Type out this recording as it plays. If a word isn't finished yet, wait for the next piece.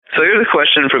So here's a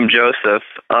question from Joseph.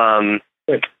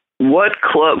 What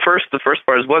club? The first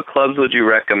part is, what clubs would you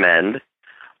recommend?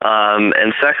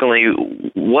 And secondly,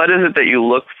 what is it that you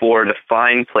look for to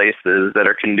find places that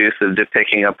are conducive to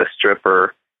picking up a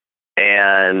stripper?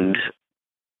 And,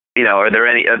 are there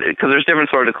any, because there's different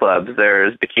sort of clubs.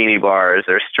 There's bikini bars,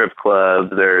 there's strip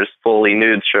clubs, there's fully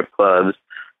nude strip clubs.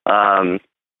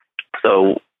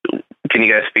 So can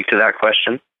you guys speak to that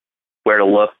question? Where to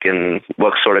look and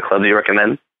what sort of clubs you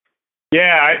recommend?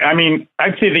 Yeah, I mean,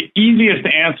 I'd say the easiest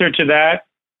answer to that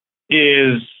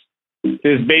is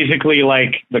basically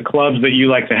like the clubs that you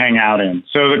like to hang out in.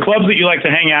 So the clubs that you like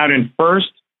to hang out in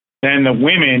first, then the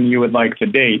women you would like to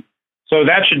date. So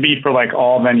that should be for like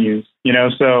all venues,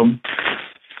 So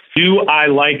do I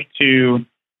like to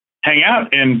hang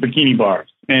out in bikini bars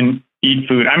and eat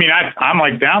food? I mean, I'm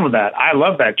like down with that. I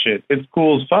love that shit. It's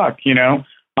cool as fuck,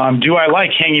 Do I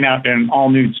like hanging out in an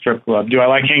all-nude strip club? Do I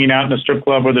like hanging out in a strip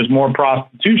club where there's more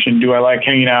prostitution? Do I like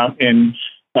hanging out in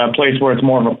a place where it's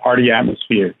more of a party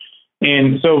atmosphere?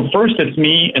 And so first it's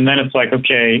me, and then it's like,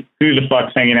 okay, who the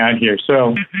fuck's hanging out here?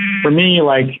 So for me,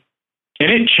 like, and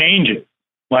it changes.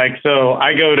 Like, so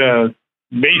I go to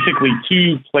basically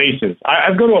two places.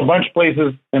 I go to a bunch of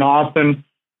places in Austin,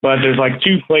 but there's like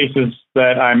two places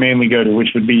that I mainly go to, which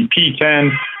would be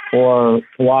P10 or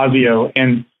Palazzo.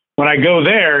 And when I go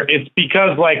there, it's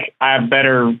because like I have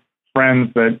better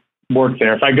friends that work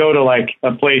there. If I go to like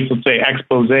a place, let's say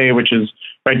Expose, which is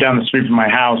right down the street from my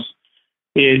house,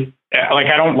 I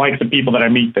don't like the people that I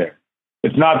meet there.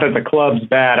 It's not that the club's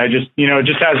bad. I just, it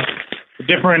just has a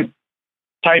different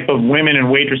type of women and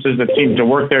waitresses that seem to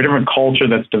work there, a different culture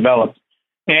that's developed.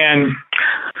 And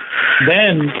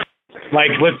then, like,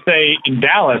 let's say in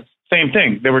Dallas, same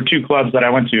thing. There were two clubs that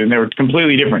I went to, and they were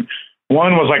completely different.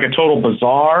 One was like a total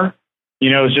bazaar.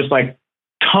 It was just like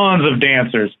tons of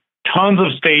dancers, tons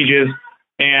of stages,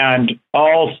 and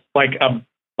all like a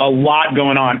lot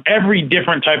going on. Every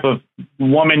different type of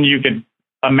woman you could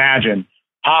imagine.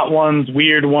 Hot ones,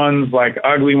 weird ones, like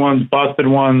ugly ones, busted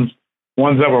ones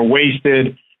that were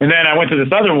wasted. And then I went to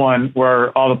this other one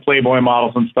where all the Playboy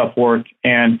models and stuff worked,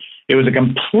 and it was a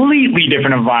completely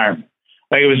different environment.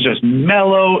 Like, it was just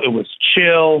mellow. It was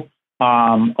chill.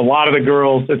 A lot of the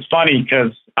girls, it's funny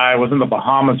because I was in the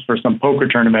Bahamas for some poker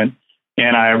tournament,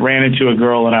 and I ran into a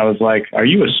girl, and I was like, "Are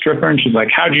you a stripper?" And she's like,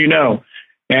 "How'd you know?"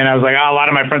 And I was like, "Oh, a lot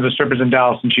of my friends are strippers in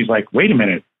Dallas." And she's like, "Wait a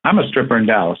minute, I'm a stripper in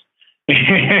Dallas." And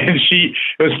it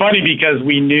was funny because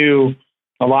we knew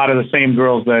a lot of the same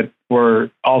girls that were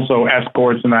also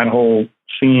escorts in that whole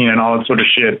scene and all that sort of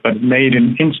shit, but made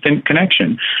an instant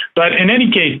connection. But in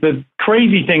any case, the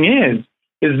crazy thing is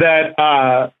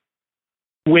that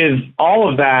with all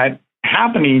of that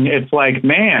happening, it's like,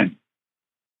 man,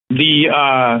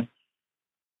 the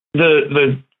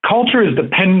culture is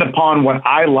dependent upon what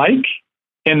I like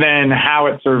and then how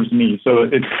it serves me. So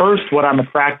it's first what I'm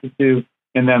attracted to,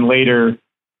 and then later,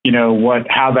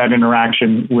 how that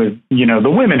interaction with,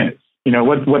 the women is,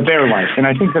 what they're like. And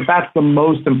I think that that's the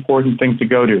most important thing to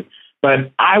go to.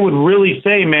 But I would really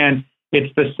say, man,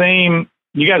 it's the same.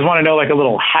 You guys want to know like a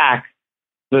little hack,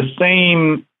 the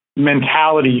same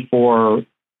mentality for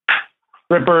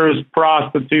strippers,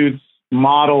 prostitutes,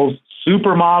 models,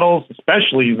 supermodels,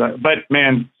 especially. But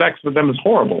man, sex with them is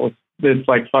horrible. It's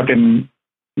like fucking,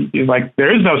 like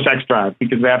there is no sex drive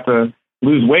because they have to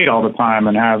lose weight all the time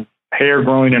and have hair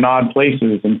growing in odd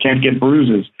places and can't get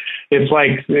bruises. It's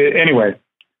like, anyway,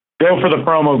 go for the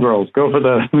promo girls, go for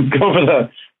the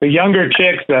younger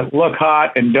chicks that look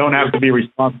hot and don't have to be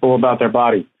responsible about their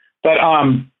bodies. But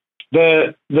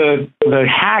the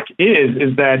hack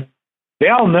is that they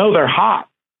all know they're hot.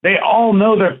 They all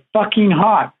know they're fucking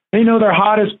hot. They know they're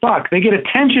hot as fuck. They get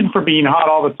attention for being hot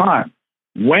all the time.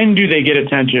 When do they get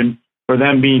attention for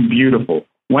them being beautiful?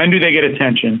 When do they get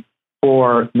attention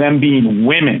for them being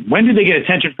women? When do they get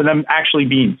attention for them actually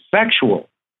being sexual?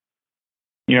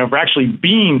 For actually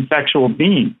being sexual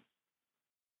beings?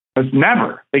 It's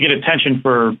never. They get attention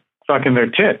for fucking their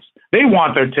tits. They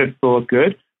want their tits to look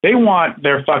good. They want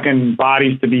their fucking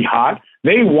bodies to be hot.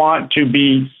 They want to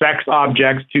be sex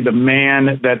objects to the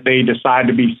man that they decide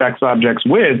to be sex objects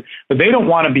with, but they don't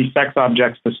want to be sex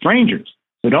objects to strangers.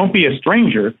 So don't be a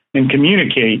stranger and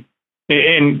communicate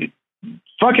and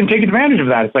fucking take advantage of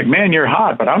that. It's like, man, you're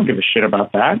hot, but I don't give a shit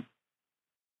about that.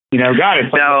 God,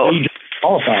 it's like now,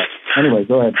 qualified. Anyway,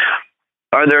 go ahead.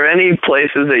 Are there any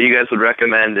places that you guys would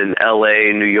recommend in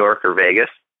LA, New York, or Vegas?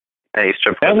 Any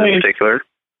strip clubs in particular?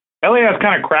 LA has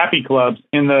kind of crappy clubs.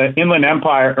 In the Inland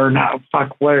Empire,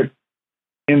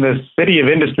 in the City of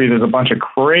Industry, there's a bunch of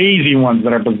crazy ones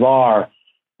that are bizarre.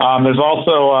 There's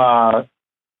also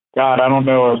God, I don't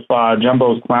know if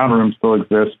Jumbo's Clown Room still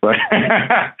exists, but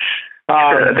I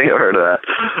think I've heard of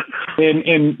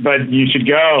that. But you should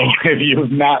go if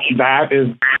you've not. That is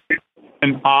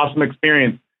an awesome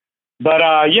experience. But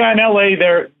yeah, in LA,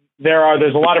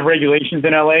 there's a lot of regulations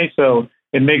in LA, so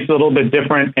it makes it a little bit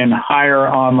different and higher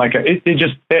on like it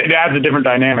adds a different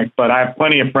dynamic. But I have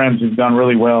plenty of friends who've done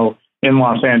really well in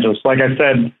Los Angeles. Like I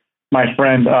said, my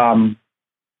friend,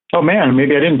 oh man,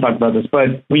 maybe I didn't talk about this,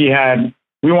 but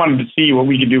we wanted to see what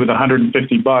we could do with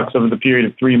 $150 over the period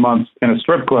of 3 months in a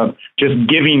strip club, just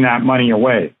giving that money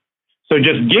away. So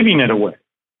just giving it away,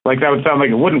 like that would sound like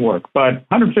it wouldn't work, but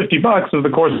 $150 over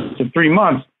the course of 3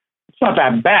 months, it's not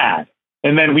that bad.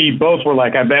 And then we both were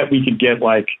like, I bet we could get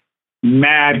like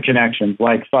mad connections,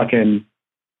 like fucking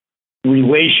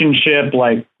relationship,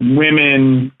 like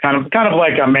women, kind of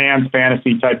like a man's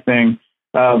fantasy type thing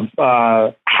of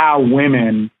how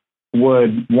women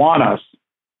would want us.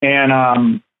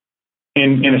 And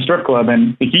in a strip club,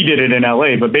 and he did it in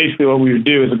LA. But basically, what we would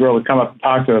do is a girl would come up and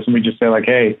talk to us, and we'd just say like,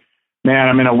 "Hey, man,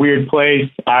 I'm in a weird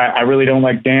place. I really don't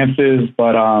like dances,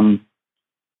 but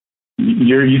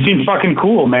you seem fucking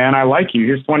cool, man. I like you.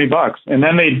 Here's $20." And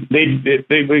then we'd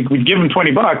give them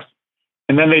 $20,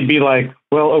 and then they'd be like,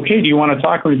 "Well, okay, do you want to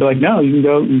talk?" And we'd be like, "No, you can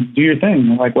go and do your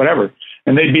thing, like whatever."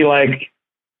 And they'd be like,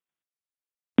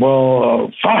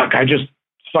 "Well, fuck, I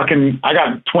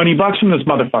got $20 from this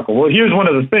motherfucker." Well, here's one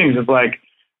of the things is like,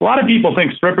 a lot of people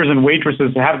think strippers and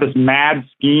waitresses have this mad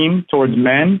scheme towards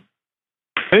men.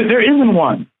 There isn't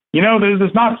one. You know,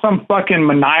 there's not some fucking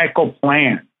maniacal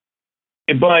plan.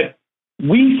 But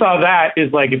we saw that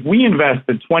is like, if we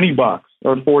invested $20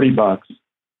 or $40,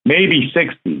 maybe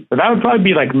 60, but that would probably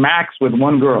be like max with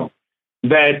one girl,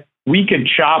 that we could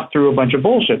chop through a bunch of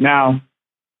bullshit. Now,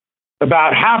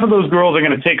 about half of those girls are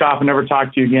going to take off and never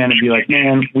talk to you again and be like,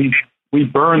 man, we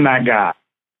burned that guy.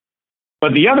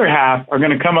 But the other half are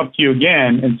going to come up to you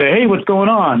again and say, hey, what's going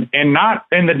on? And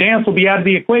the dance will be out of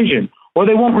the equation. Or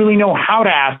they won't really know how to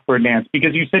ask for a dance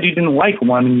because you said you didn't like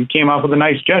one and you came off with a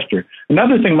nice gesture.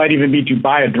 Another thing might even be to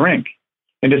buy a drink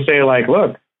and to say like,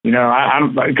 look, you know,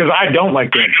 because I don't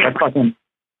like drinks. I fucking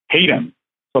hate them.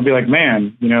 So I'll be like,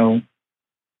 man, you know,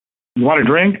 you want a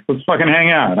drink? Let's fucking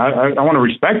hang out. I want to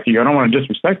respect you. I don't want to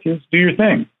disrespect you. Let's do your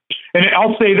thing. And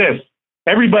I'll say this.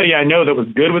 Everybody I know that was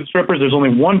good with strippers, there's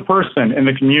only one person in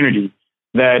the community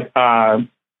that,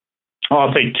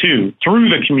 I'll say two, through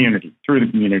the community,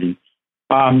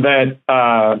 that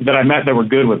I met that were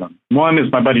good with them. One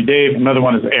is my buddy Dave. Another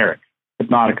one is Eric,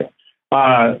 Hypnotica.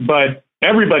 But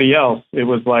everybody else, it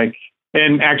was like,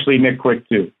 and actually Nick Quick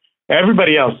too.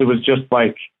 Everybody else, it was just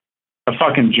like a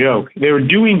fucking joke. They were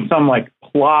doing some like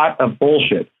plot of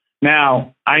bullshit.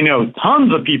 Now, I know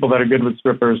tons of people that are good with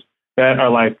strippers that are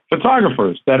like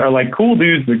photographers, that are like cool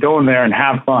dudes that go in there and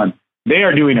have fun. They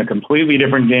are doing a completely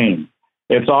different game.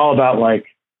 It's all about like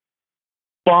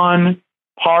fun,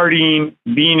 partying,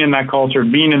 being in that culture,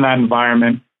 being in that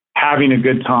environment, having a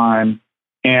good time,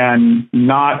 and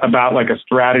not about like a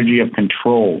strategy of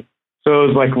control. So it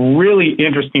was like really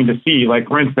interesting to see. Like,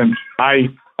 for instance, I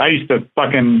used to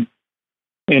fucking,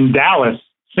 in Dallas,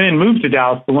 Sin moved to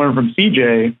Dallas to learn from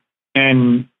CJ,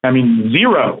 and I mean,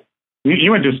 zero.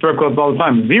 You went to strip clubs all the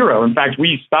time, zero. In fact,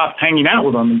 we stopped hanging out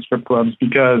with him in strip clubs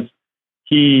because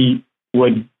he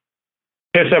would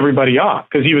piss everybody off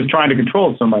because he was trying to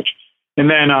control it so much. And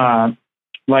then,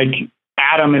 like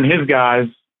Adam and his guys,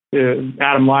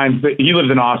 Adam Lyons, he lives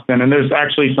in Austin, and there's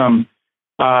actually some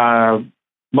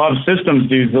Love Systems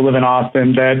dudes that live in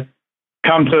Austin that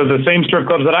come to the same strip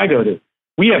clubs that I go to.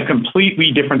 We have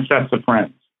completely different sets of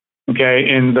friends, okay?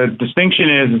 And the distinction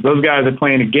is those guys are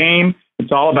playing a game.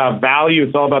 It's all about value.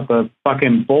 It's all about the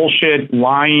fucking bullshit,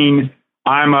 lying.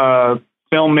 I'm a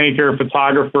filmmaker,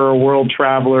 photographer, world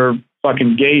traveler,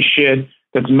 fucking gay shit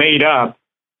that's made up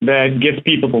that gets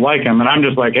people to like him. And I'm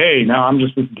just like, hey, no, I'm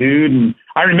just this dude. And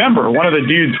I remember one of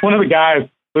the guys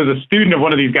who was a student of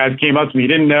one of these guys came up to me. He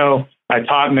didn't know I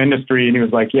taught in the industry. And he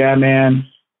was like, yeah, man,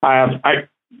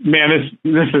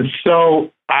 this is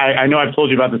so, I know I've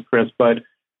told you about this, Chris, but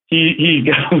he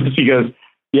goes,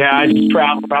 yeah, I just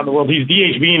travel around the world. He's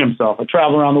DHBing himself. I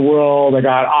travel around the world. I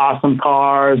got awesome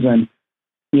cars, and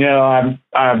you know,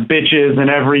 I have bitches in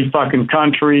every fucking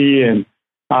country, and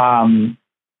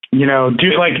you know,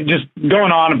 dude, like just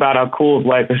going on about how cool his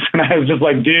life is. And I was just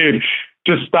like, dude,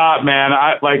 just stop, man.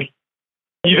 I like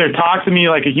either talk to me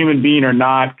like a human being or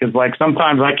not, because like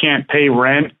sometimes I can't pay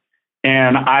rent,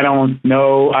 and I don't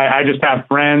know. I just have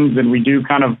friends, and we do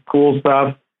kind of cool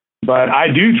stuff, but I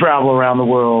do travel around the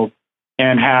world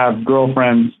and have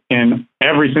girlfriends in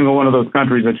every single one of those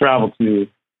countries I travel to.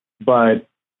 But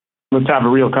let's have a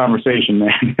real conversation,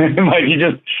 man. Like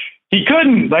he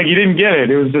couldn't, like he didn't get it.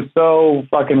 It was just so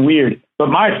fucking weird. But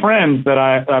my friends that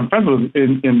I'm friends with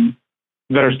in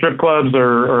that are strip clubs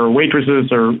or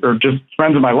waitresses or just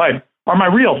friends of my life are my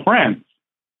real friends.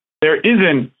 There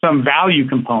isn't some value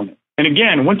component. And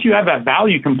again, once you have that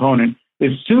value component,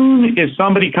 as soon as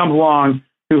somebody comes along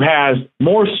who has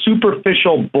more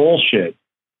superficial bullshit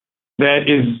that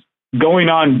is going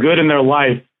on good in their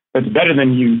life that's better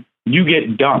than you, you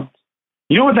get dumped.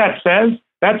 You know what that says?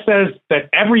 That says that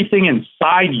everything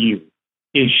inside you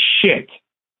is shit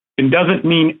and doesn't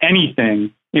mean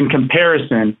anything in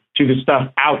comparison to the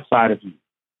stuff outside of you.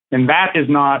 And that is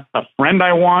not a friend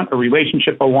I want, a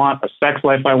relationship I want, a sex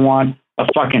life I want, a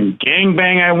fucking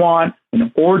gangbang I want,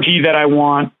 an orgy that I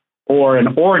want, or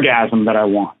an orgasm that I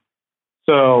want.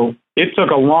 So it took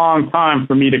a long time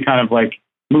for me to kind of like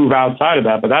move outside of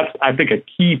that. But that's, I think, a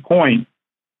key point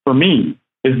for me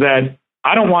is that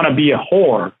I don't want to be a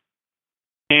whore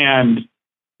and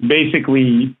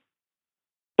basically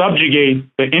subjugate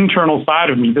the internal side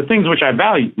of me, the things which I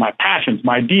value, my passions,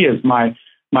 my ideas, my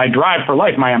drive for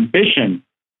life, my ambition,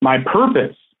 my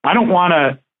purpose. I don't want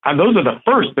to, those are the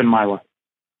first in my life.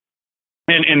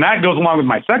 And that goes along with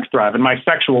my sex drive and my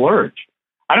sexual urge.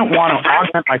 I don't want to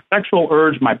augment my sexual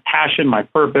urge, my passion, my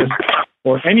purpose,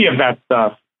 or any of that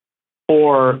stuff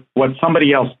for what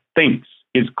somebody else thinks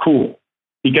is cool.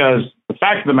 Because the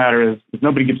fact of the matter is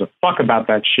nobody gives a fuck about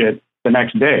that shit the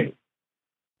next day.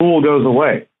 Cool goes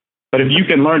away. But if you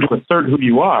can learn to assert who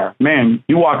you are, man,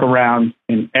 you walk around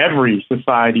in every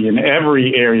society, in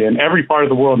every area, in every part of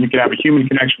the world, and you can have a human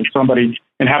connection with somebody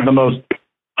and have the most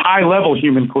high-level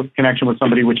human connection with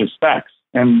somebody, which is sex.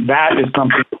 And that is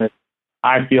something that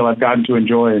I feel I've gotten to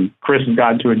enjoy, and Chris has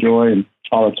gotten to enjoy, and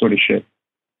all that sort of shit.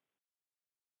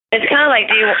 It's kind of like,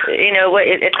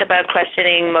 it's about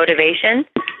questioning motivation,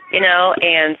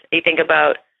 and you think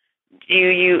about,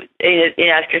 you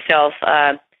ask yourself,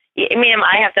 I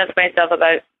have to ask myself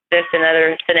about this in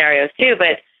other scenarios too,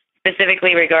 but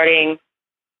specifically regarding,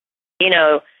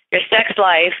 your sex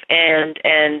life and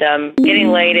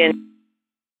getting laid in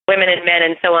women and men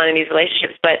and so on in these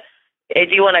relationships. But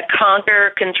do you want to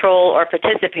conquer, control, or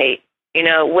participate?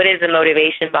 What is the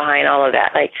motivation behind all of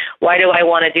that? Like, why do I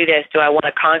want to do this? Do I want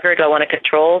to conquer? Do I want to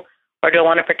control? Or do I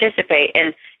want to participate?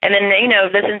 And then,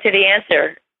 listen to the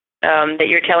answer that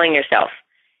you're telling yourself.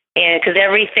 And because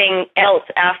everything else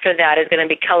after that is going to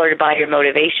be colored by your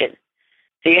motivation.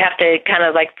 So you have to kind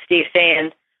of, like Steve's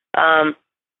saying,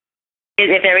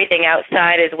 if everything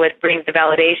outside is what brings the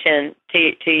validation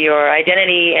to your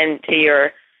identity and to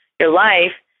your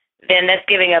life, then that's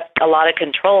giving up a lot of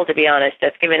control, to be honest.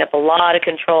 That's giving up a lot of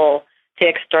control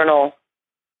to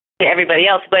everybody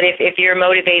else. But if you're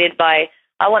motivated by,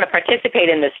 I want to participate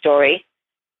in this story,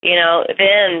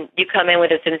 then you come in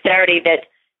with a sincerity that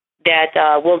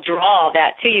will draw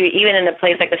that to you, even in a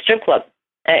place like a strip club,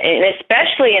 and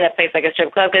especially in a place like a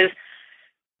strip club, because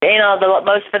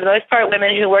for the most part,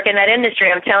 women who work in that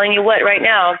industry, I'm telling you what, right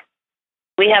now,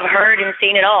 we have heard and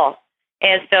seen it all.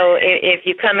 And so if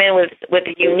you come in with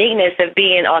the uniqueness of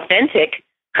being authentic,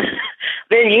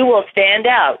 then you will stand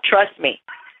out. Trust me.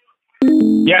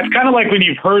 Yeah, it's kind of like when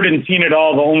you've heard and seen it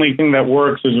all, the only thing that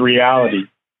works is reality.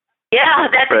 Yeah,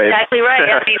 that's right. Exactly right.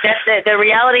 I mean, that's the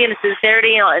reality and the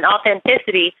sincerity and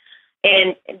authenticity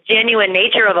and genuine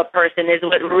nature of a person is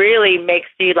what really makes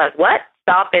you like, what?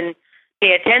 Stop and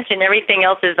pay attention. Everything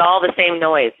else is all the same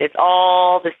noise. It's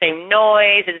all the same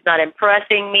noise. It's not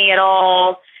impressing me at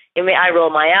all. I roll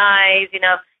my eyes,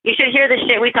 You should hear the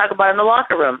shit we talk about in the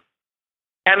locker room.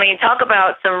 I mean, talk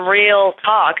about some real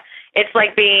talk. It's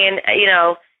like being,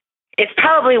 it's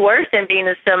probably worse than being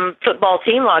in some football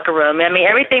team locker room. I mean,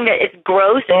 everything that is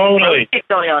gross totally. Is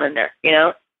going on in there,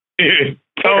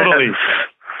 Totally.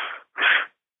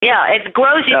 Yeah, it's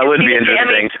gross. That would be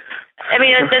interesting. I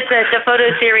mean, it's just the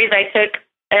photo series I took.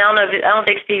 I don't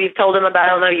think Steve, you've told him about. I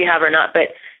don't know if you have or not,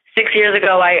 but 6 years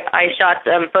ago, I shot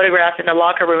photographs in the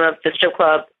locker room of the strip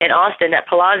club in Austin at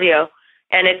Palazzo,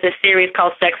 and it's a series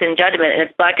called Sex and Judgment, and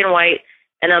it's black and white,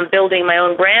 and I'm building my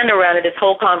own brand around it, this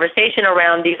whole conversation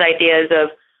around these ideas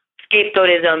of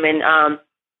scapegoatism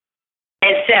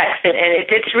and sex, and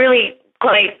it's really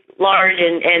quite large,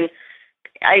 and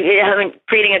I'm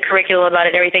creating a curriculum about it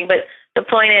and everything, but the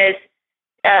point is,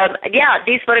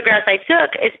 these photographs I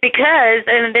took, it's because,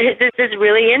 and this is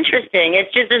really interesting,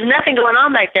 it's just, there's nothing going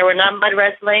on back there. We're not mud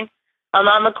wrestling. I'm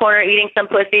on the corner eating some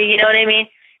pussy, you know what I mean?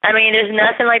 I mean, there's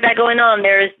nothing like that going on.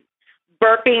 There's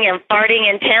burping and farting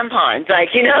and tampons,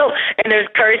 and there's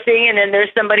cursing, and then there's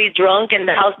somebody drunk, and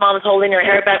the house mom's holding her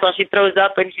hair back while she throws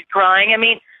up and she's crying. I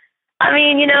mean,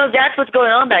 that's what's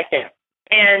going on back there.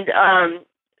 And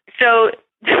So,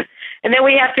 and then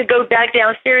we have to go back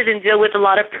downstairs and deal with a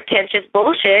lot of pretentious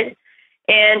bullshit.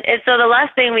 And so the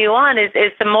last thing we want is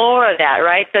some more of that,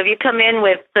 right? So if you come in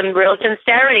with some real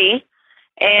sincerity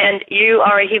and you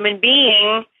are a human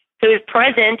being who is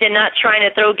present and not trying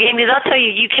to throw game, because I'll tell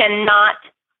you, you cannot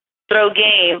throw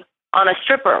game on a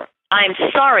stripper. I'm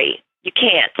sorry, you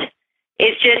can't.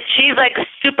 It's just, she's like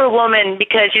superwoman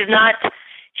because she's not,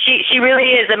 she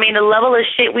really is. I mean, the level of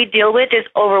shit we deal with is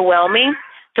overwhelming.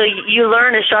 So you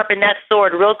learn to sharpen that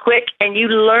sword real quick, and you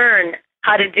learn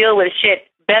how to deal with shit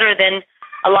better than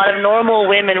a lot of normal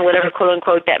women, whatever quote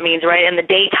unquote that means, right? In the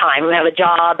daytime, who have a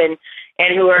job and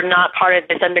who are not part of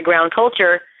this underground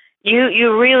culture. You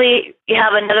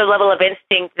have another level of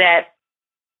instinct that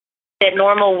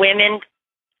normal women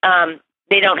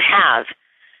they don't have,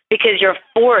 because you're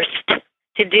forced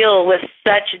to deal with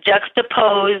such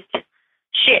juxtaposed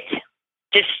shit,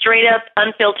 just straight up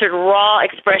unfiltered raw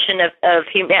expression of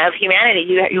humanity.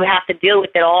 You have to deal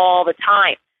with it all the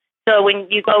time. So when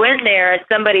you go in there as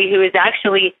somebody who is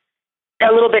actually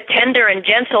a little bit tender and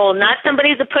gentle, not somebody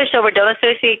who's a pushover, don't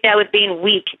associate that with being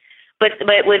weak, but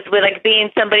with like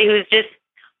being somebody who's just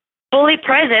fully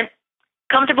present,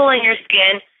 comfortable in your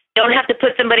skin, don't have to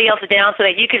put somebody else down so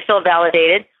that you can feel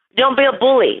validated. Don't be a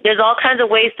bully. There's all kinds of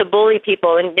ways to bully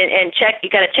people, and check. You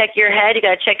got to check your head. You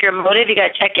got to check your motive. You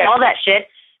got to check all that shit,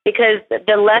 because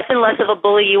the less and less of a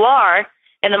bully you are,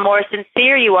 and the more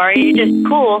sincere you are, and you're just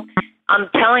cool. I'm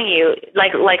telling you,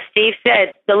 like Steve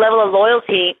said, the level of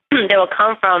loyalty that will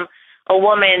come from a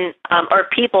woman or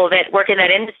people that work in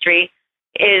that industry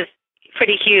is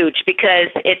pretty huge, because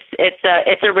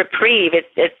it's a reprieve.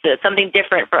 It's something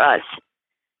different for us.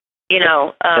 You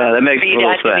know, that makes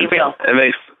total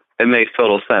sense. It makes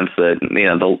total sense that, you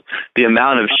know, the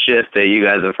amount of shit that you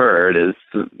guys have heard is,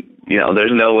 you know,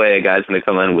 there's no way a guy's going to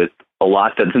come in with a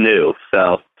lot that's new.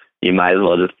 So you might as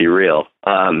well just be real.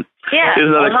 Here's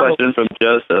another question from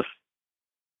Joseph.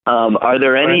 Are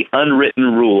there any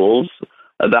unwritten rules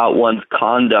about one's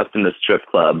conduct in the strip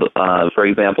club? For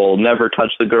example, never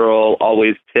touch the girl,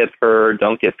 always tip her,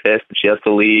 don't get pissed if she has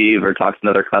to leave or talk to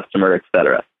another customer,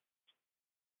 etc.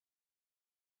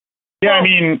 Yeah, I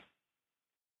mean,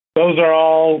 those are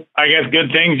all, I guess,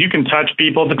 good things. You can touch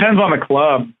people. Depends on the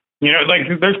club. You know, like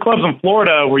there's clubs in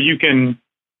Florida where you can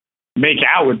make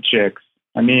out with chicks.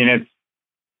 I mean, it's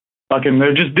fucking,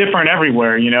 they're just different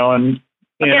everywhere, you know. And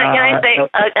can I say,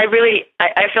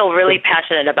 I feel really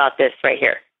passionate about this right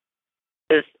here.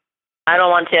 Because I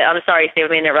don't want to, I'm sorry, Steve,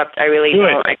 let me interrupt. I really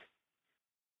don't.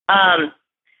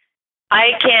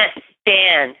 I can't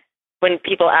stand when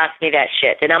people ask me that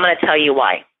shit, and I'm going to tell you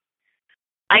why.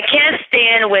 I can't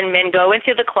stand when men go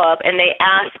into the club and they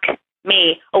ask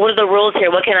me, oh, what are the rules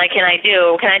here? What can I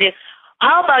do? What can I do?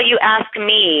 How about you ask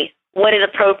me what is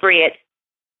appropriate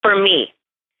for me?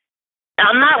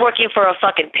 I'm not working for a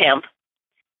fucking pimp.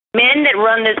 Men that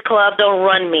run this club don't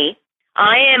run me.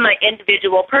 I am an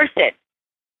individual person.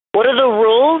 What are the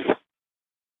rules?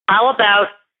 How about,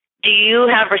 do you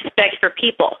have respect for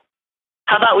people?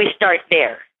 How about we start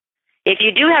there? If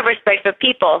you do have respect for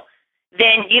people,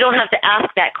 then you don't have to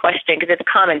ask that question, because it's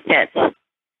common sense.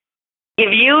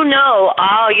 If you know,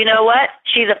 oh, you know what?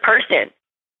 She's a person,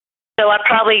 so I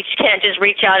probably can't just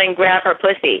reach out and grab her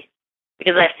pussy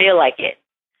because I feel like it.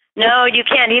 No, you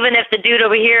can't. Even if the dude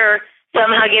over here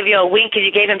somehow gave you a wink because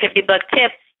you gave him $50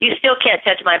 tip, you still can't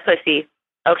touch my pussy,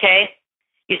 okay?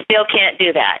 You still can't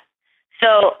do that.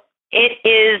 So it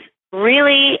is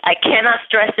really, I cannot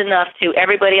stress enough to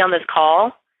everybody on this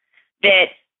call that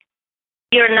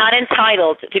you're not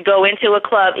entitled to go into a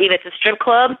club, even if it's a strip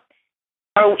club,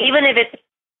 or even if it's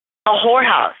a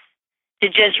whorehouse, to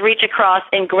just reach across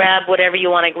and grab whatever you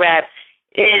want to grab.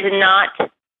 It is not,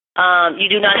 you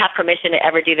do not have permission to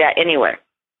ever do that anywhere.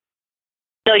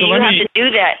 So you have to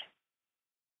do that.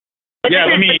 But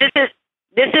this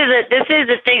is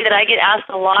the thing that I get asked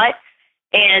a lot,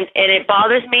 and it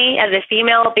bothers me as a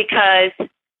female, because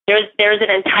there's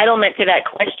an entitlement to that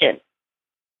question.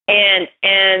 And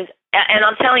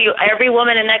I'm telling you, every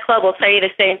woman in that club will tell you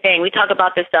the same thing. We talk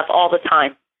about this stuff all the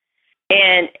time.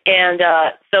 And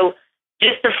so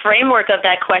just the framework of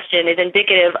that question is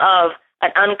indicative of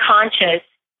an unconscious,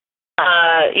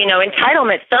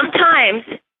 entitlement sometimes,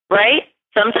 right?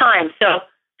 Sometimes. So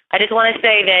I just want to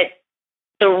say that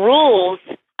the rules,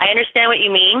 I understand what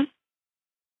you mean,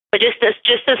 but just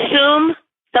assume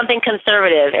something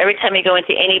conservative every time you go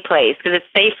into any place, because it's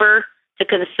safer to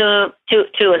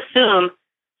assume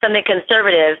something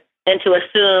conservative than to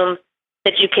assume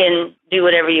that you can do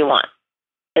whatever you want.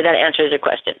 If that answers your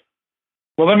question.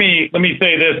 Well, let me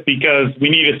say this, because we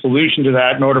need a solution to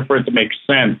that in order for it to make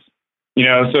sense.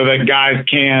 so that guys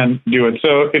can do it.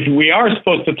 So if we are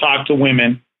supposed to talk to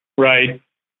women, right,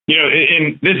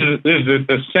 and this is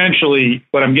essentially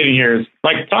what I'm getting here is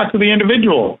like talk to the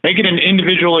individual, make it an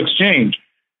individual exchange.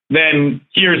 Then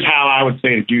here's how I would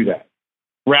say to do that,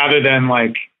 rather than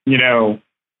like,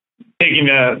 taking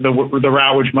the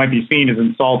route which might be seen as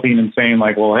insulting and saying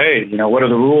like, well, hey, what are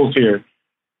the rules here?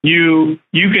 You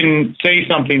can say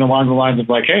something along the lines of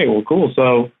like, hey, well, cool.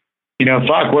 So,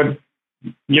 fuck,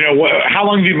 how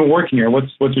long have you been working here?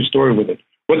 What's your story with it?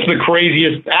 What's the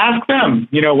craziest? Ask them.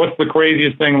 What's the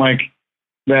craziest thing like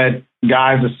that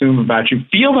guys assume about you?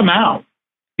 Feel them out,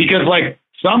 because like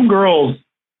some girls,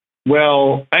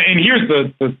 well, and here's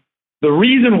the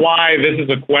reason why this is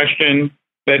a question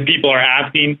that people are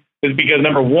asking is because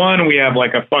number one, we have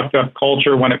like a fucked up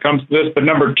culture when it comes to this, but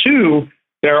number two,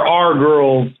 there are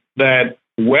girls that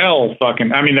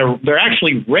they're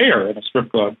actually rare in a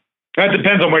strip club. That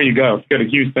depends on where you go. If you go to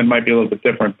Houston, it might be a little bit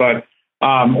different, but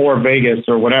or Vegas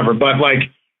or whatever. But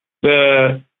like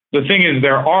the thing is,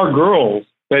 there are girls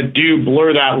that do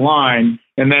blur that line,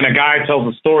 and then a guy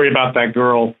tells a story about that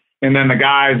girl, and then the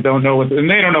guys don't know and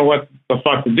they don't know what the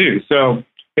fuck to do. So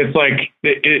it's like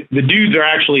the dudes are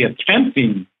actually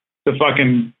attempting to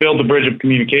fucking build a bridge of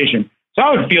communication. So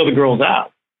I would feel the girls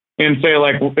out and say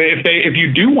like, if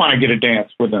you do want to get a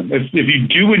dance with them, if you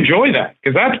do enjoy that,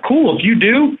 because that's cool. If you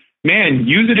do, man,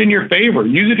 use it in your favor.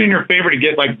 Use it in your favor to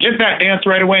get that dance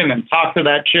right away and then talk to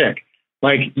that chick.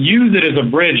 Like use it as a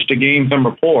bridge to gain some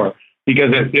rapport, because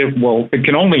it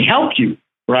can only help you,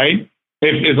 right?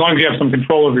 As long as you have some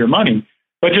control over your money.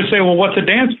 But just say, well, what's a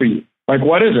dance for you? Like,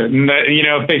 what is it? And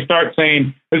if they start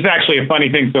saying, this is actually a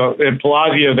funny thing. So at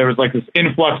Palazzo, there was like this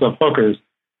influx of hookers,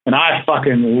 and I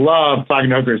fucking love talking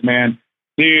to hookers, man.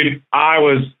 Dude, I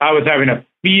was having a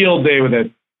field day with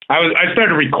it. I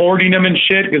started recording them and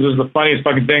shit because it was the funniest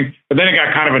fucking thing. But then it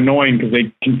got kind of annoying because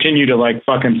they continue to like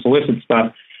fucking solicit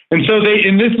stuff. And so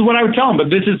and this is what I would tell them, but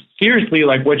this is seriously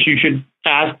like what you should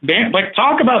ask, like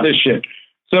talk about this shit.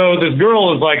 So this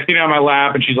girl is like sitting on my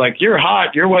lap and she's like, you're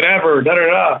hot, you're whatever, da da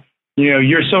da.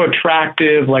 You're so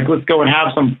attractive, like let's go and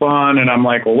have some fun. And I'm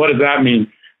like, well, what does that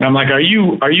mean? And I'm like, are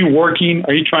you working?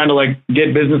 Are you trying to like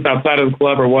get business outside of the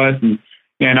club or what?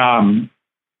 And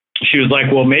she was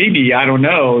like, well, maybe, I don't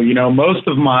know. Most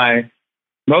of my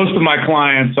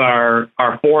clients are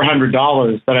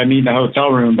 $400 that I need in the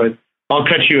hotel room, but I'll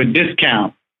cut you a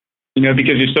discount,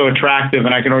 because you're so attractive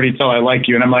and I can already tell I like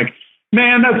you. And I'm like,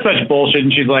 man, that's such bullshit.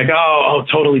 And she's like, oh,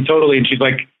 totally. And she's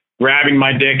like grabbing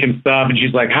my dick and stuff. And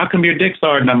she's like, how come your dick's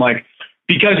hard? And I'm like,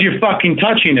 because you're fucking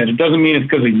touching it. It doesn't mean it's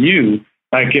because of you.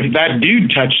 Like if that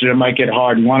dude touched it, it might get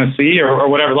hard. You want to see or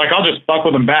whatever? Like I'll just fuck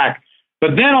with him back.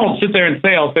 But then I'll sit there and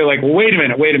I'll say like, well, wait a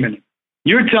minute.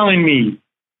 You're telling me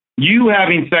you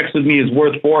having sex with me is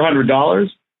worth $400?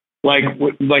 Like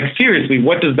seriously,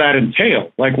 what does that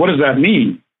entail? Like, what does that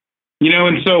mean?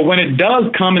 And so when it does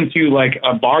come into like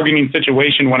a bargaining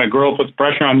situation, when a girl puts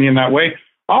pressure on me in that way,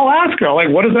 I'll ask her, like,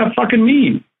 what does that fucking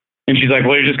mean? And she's like,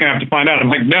 well, you're just going to have to find out. I'm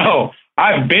like, no,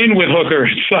 I've been with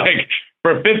hookers. Like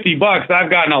for $50, I've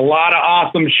gotten a lot of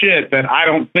awesome shit that I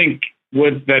don't think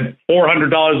that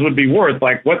 $400 would be worth.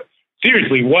 Like what,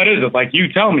 seriously, what is it? Like,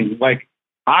 you tell me, like,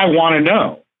 I want to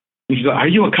know. And she's like, are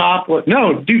you a cop? What?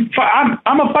 No, dude,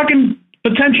 I'm a fucking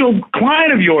potential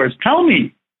client of yours. Tell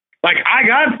me. Like, I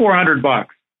got $400.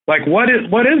 Like, what is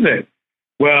it?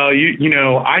 Well,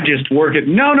 I just work it.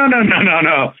 No.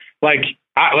 Like,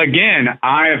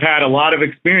 I have had a lot of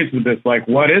experience with this. Like,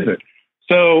 what is it?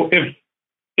 So if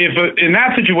in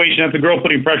that situation, if the girl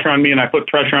putting pressure on me and I put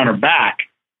pressure on her back,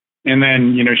 and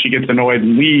then, she gets annoyed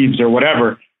and leaves or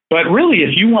whatever. But really,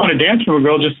 if you want to dance with a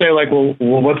girl, just say like, well,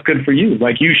 what's good for you?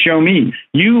 Like, you show me,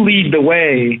 you lead the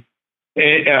way,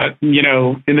 in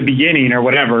the beginning or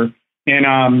whatever. And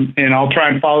I'll try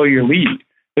and follow your lead.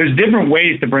 There's different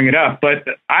ways to bring it up, but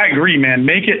I agree, man,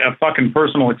 make it a fucking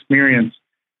personal experience.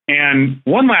 And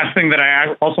one last thing that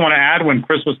I also want to add, when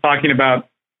Chris was talking about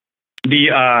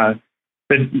the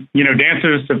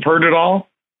dancers have heard it all.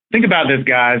 Think about this,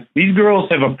 guys. These girls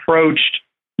have approached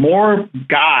more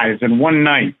guys in one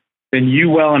night than you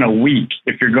will in a week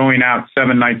if you're going out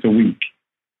 7 nights a week.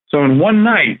 So in one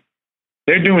night,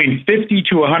 they're doing 50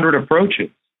 to 100 approaches.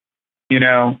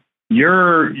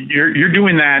 You're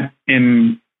doing that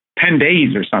in 10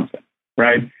 days or something,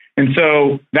 right? And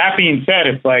so that being said,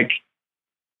 it's like,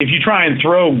 if you try and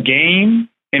throw game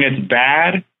and it's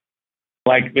bad,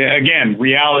 like, again,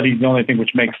 reality is the only thing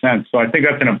which makes sense. So I think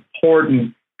that's an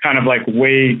important kind of like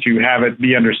way to have it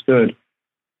be understood.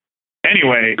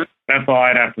 Anyway, that's all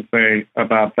I'd have to say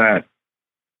about that.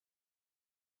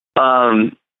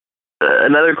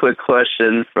 another quick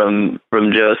question from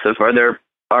Joseph: Are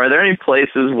there any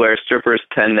places where strippers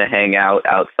tend to hang out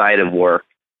outside of work?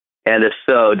 And if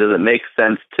so, does it make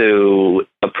sense to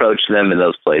approach them in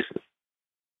those places?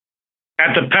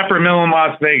 At the Pepper Mill in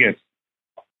Las Vegas.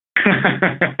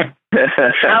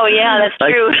 Oh, yeah, that's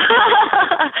true.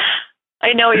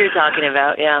 I know what you're talking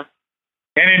about, yeah.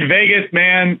 And in Vegas,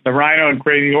 man, the Rhino and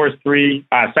Crazy Horse 3,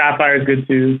 Sapphire is good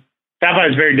too. Sapphire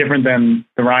is very different than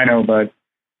the Rhino, but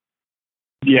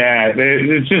yeah,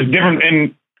 it's just different.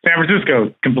 In San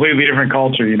Francisco, completely different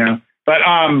culture, you know. But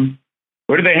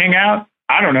where do they hang out?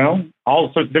 I don't know.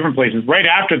 All sorts of different places. Right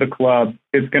after the club,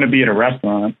 it's going to be at a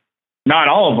restaurant. Not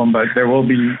all of them, but there will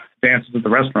be dances at the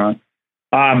restaurant.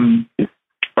 When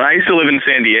I used to live in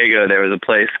San Diego, there was a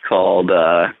place called,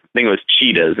 I think it was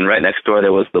Cheetahs, and right next door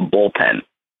there was the Bullpen.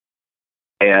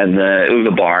 And it was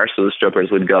a bar, so the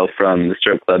strippers would go from the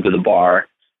strip club to the bar.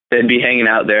 They'd be hanging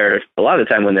out there a lot of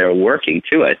the time when they were working,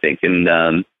 too, I think,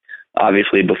 and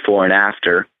obviously before and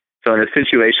after. So in a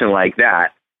situation like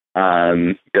that,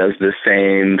 does the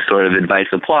same sort of advice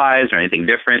apply? Is there anything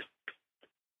different?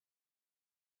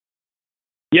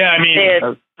 Yeah, I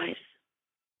mean,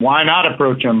 why not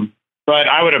approach them? But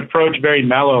I would approach very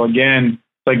mellow. Again,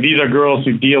 like these are girls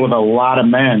who deal with a lot of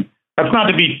men. That's not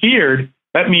to be feared.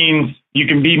 That means you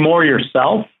can be more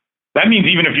yourself. That means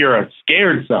even if you're a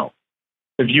scared self,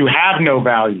 if you have no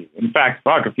value, in fact,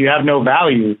 if you have no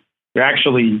value, you're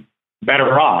actually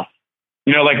better off.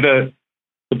 You know, like the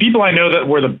people I know that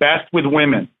were the best with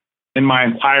women in my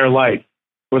entire life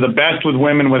were the best with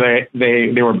women where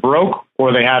they were broke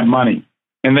or they had money.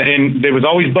 And there was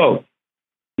always both.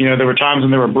 You know, there were times when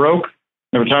they were broke,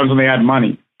 there were times when they had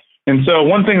money. And so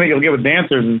one thing that you'll get with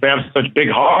dancers is they have such big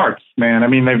hearts, man. I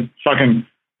mean, they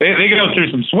go through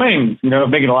some swings, you know,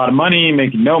 making a lot of money,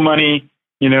 making no money.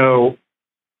 You know,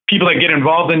 people that get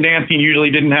involved in dancing usually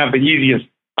didn't have the easiest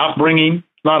upbringing.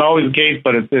 It's not always the case,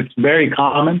 but it's very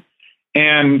common.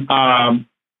 And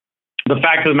the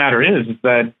fact of the matter is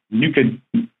that you could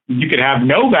have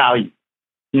no value,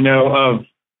 you know, of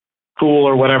cool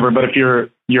or whatever, but if you're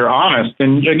honest,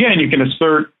 and again, you can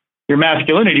assert your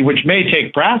masculinity, which may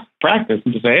take practice,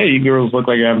 and just say, hey, you girls look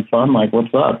like you're having fun. Like,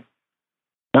 what's up?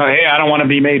 No, hey, I don't want to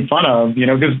be made fun of, you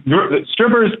know, because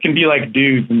strippers can be like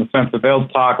dudes in the sense that they'll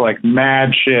talk like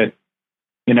mad shit,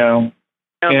 you know.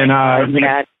 Oh, and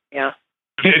yeah,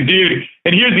 dude.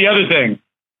 And here's the other thing: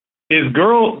 is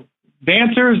girl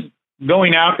dancers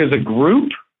going out as a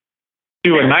group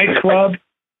to a nightclub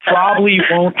probably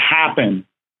won't happen.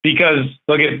 Because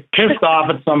they'll get pissed off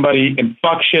at somebody and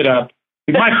fuck shit up.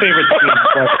 My favorite thing is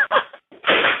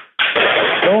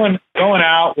going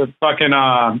out with fucking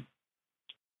I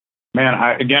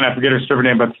forget her stripper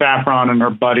name, but Saffron and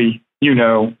her buddy. You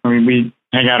know, I mean, we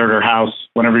hang out at her house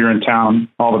whenever you're in town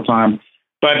all the time.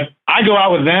 But I go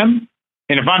out with them,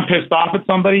 and if I'm pissed off at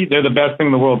somebody, they're the best thing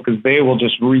in the world because they will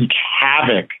just wreak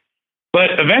havoc.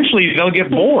 But eventually they'll get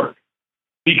bored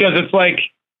because it's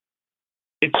like.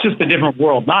 It's just a different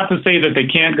world. Not to say that they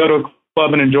can't go to a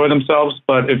club and enjoy themselves,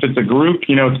 but if it's a group,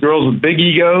 you know, it's girls with big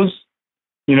egos.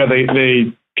 You know, they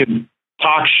can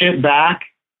talk shit back.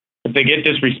 If they get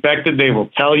disrespected, they will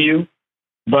tell you.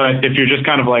 But if you're just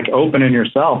kind of like open in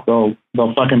yourself, it'll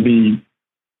be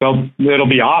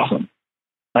awesome.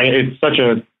 Like, it's such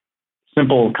a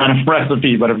simple kind of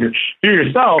recipe. But if you're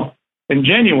yourself and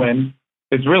genuine,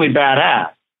 it's really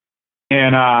badass.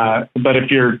 And but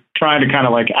if you're trying to kind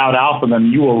of like out alpha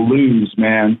them, you will lose,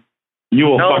 man. You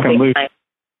will fucking lose. Man,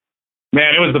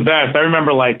 it was the best. I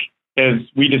remember, like, as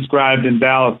we described in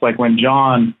Dallas, like when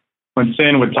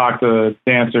Sin would talk to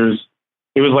dancers,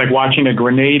 it was like watching a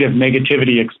grenade of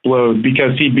negativity explode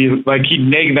because he'd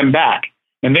neg them back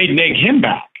and they'd neg him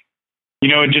back. You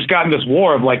know, it just got in this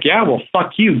war of like, yeah, well,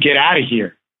 fuck you, get out of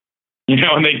here. You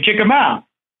know, and they'd kick him out.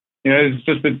 You know,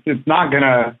 it's not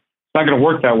gonna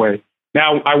work that way.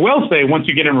 Now, I will say, once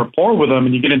you get in rapport with them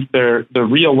and you get into their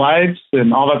real lives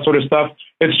and all that sort of stuff,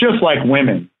 it's just like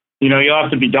women. You know, you'll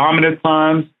have to be dominant at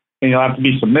times and you'll have to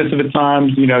be submissive at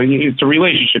times. You know, it's a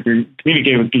relationship. You're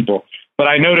communicating with people. But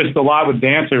I noticed a lot with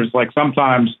dancers, like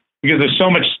sometimes, because there's so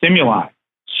much stimuli.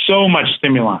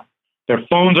 Their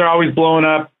phones are always blowing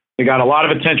up. They got a lot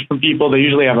of attention from people. They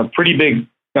usually have a pretty big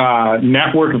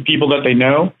network of people that they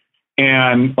know.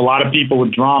 And a lot of people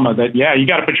with drama that, yeah, you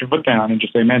got to put your foot down and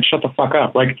just say, man, shut the fuck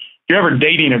up. Like, if you're ever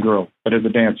dating a girl that is a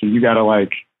dancer, you got to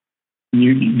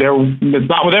it's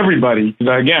not with everybody.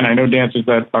 Because again, I know dancers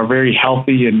that are very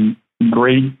healthy and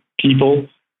great people,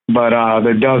 but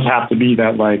there does have to be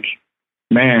that, like,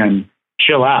 man,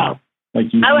 chill out.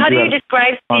 Like, how do you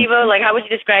describe Steve-O? Like, how would you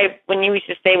describe when you used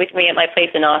to stay with me at my place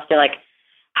in Austin? Like,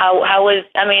 how was,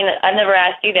 I mean, I've never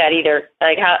asked you that either.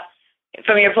 Like, how,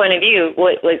 from your point of view,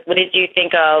 what did you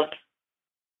think of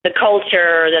the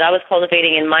culture that I was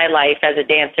cultivating in my life as a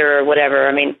dancer or whatever?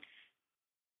 I mean,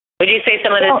 would you say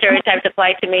some of the stereotypes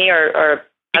apply to me, or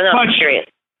I'm not curious?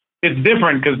 It's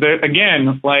different because,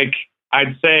 again, like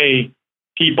I'd say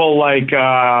people like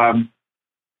the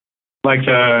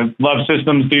Love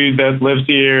Systems dude that lives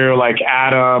here, like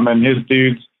Adam and his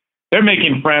dudes, they're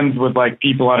making friends with like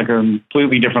people on a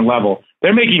completely different level.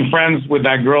 They're making friends with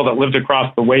that girl that lived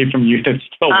across the way from you that's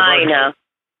still working. I know.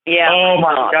 Yeah. Oh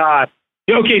my God.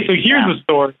 Okay, so here's the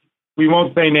story. We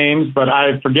won't say names, but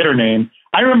I forget her name.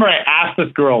 I remember I asked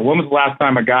this girl, when was the last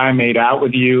time a guy made out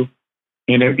with you?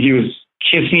 And he was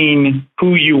kissing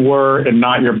who you were and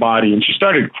not your body. And she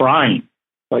started crying.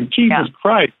 Like, Jesus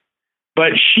Christ.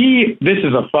 But this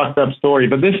is a fucked up story,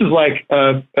 but this is like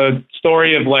a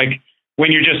story of like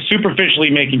when you're just superficially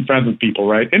making friends with people,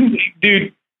 right? And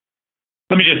dude,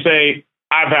 let me just say,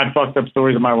 I've had fucked up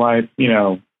stories in my life. You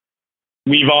know,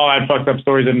 we've all had fucked up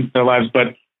stories in their lives,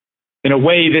 but in a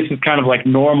way, this is kind of like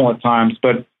normal at times.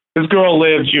 But this girl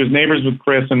she was neighbors with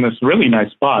Chris in this really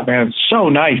nice spot, man. It's so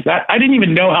nice. I didn't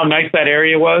even know how nice that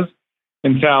area was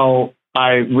until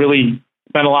I really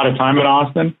spent a lot of time in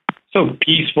Austin. So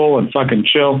peaceful and fucking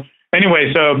chill.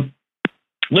 Anyway, so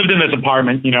lived in this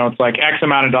apartment, you know, it's like X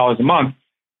amount of dollars a month.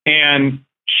 And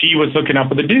she was hooking up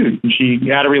with a dude, and she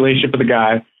had a relationship with a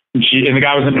guy, and the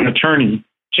guy was an attorney.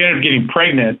 She ended up getting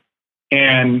pregnant,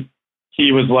 and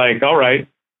he was like, all right,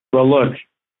 well, look,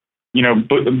 you know,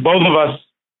 both of us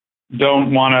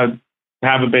don't want to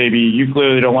have a baby. You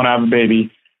clearly don't want to have a baby.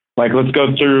 Like, let's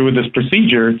go through with this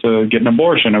procedure to get an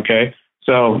abortion, okay?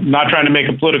 So not trying to make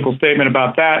a political statement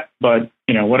about that, but,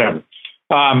 you know, whatever.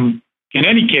 In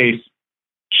any case,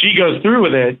 she goes through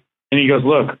with it, and he goes,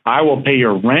 look, I will pay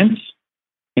your rent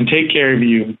and take care of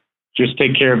you. Just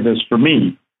take care of this for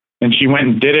me. And she went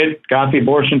and did it, got the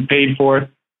abortion, paid for it.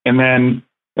 And then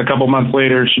a couple months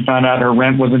later, she found out her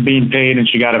rent wasn't being paid and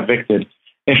she got evicted.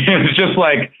 And it's just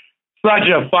like such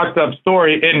a fucked up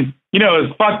story. And, you know,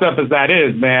 as fucked up as that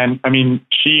is, man, I mean,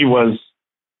 she was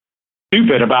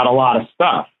stupid about a lot of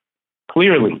stuff,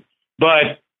 clearly.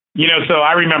 But, you know, so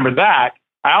I remember that.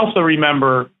 I also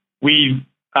remember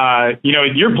you know,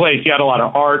 at your place, you had a lot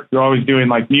of art. You're always doing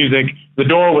like music. The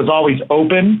door was always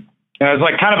open. And it was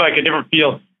like kind of like a different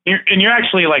feel. And you're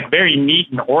actually like very neat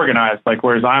and organized, like,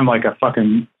 whereas I'm like a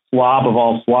fucking slob of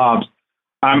all slobs.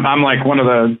 I'm like one of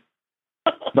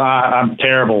I'm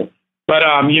terrible. But,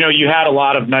 you know, you had a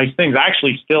lot of nice things. I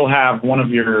actually still have one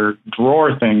of your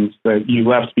drawer things that you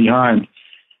left behind.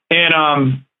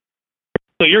 And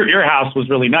so your house was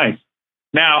really nice.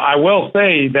 Now, I will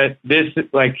say that this,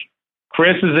 like,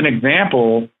 Chris is an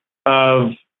example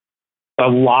of a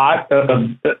lot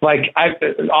of, like,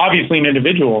 obviously an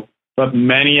individual, but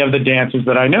many of the dancers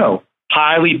that I know,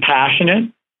 highly passionate,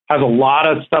 has a lot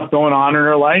of stuff going on in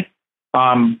her life,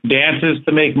 dances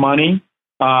to make money,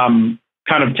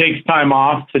 kind of takes time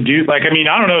off to do, like, I mean,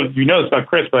 I don't know if you know this about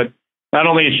Chris, but not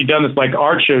only has she done this like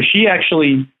art show, she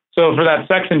actually, so for that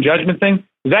Sex and Judgment thing,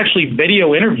 there's actually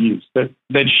video interviews that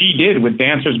she did with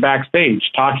dancers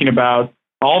backstage talking about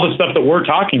all the stuff that we're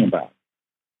talking about.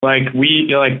 Like,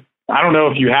 I don't know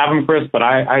if you have them, Chris, but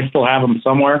I still have them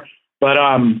somewhere. But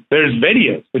there's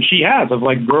videos that she has of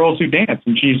like girls who dance,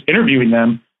 and she's interviewing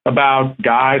them about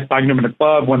guys, talking to them in the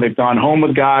club when they've gone home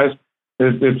with guys.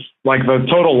 It's like the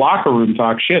total locker room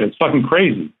talk shit. It's fucking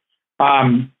crazy.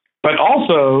 But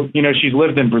also, you know, she's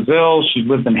lived in Brazil, she's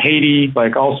lived in Haiti,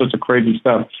 like all sorts of crazy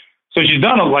stuff. So she's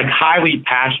done like highly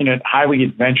passionate, highly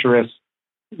adventurous,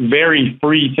 very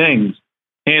free things.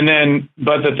 And then,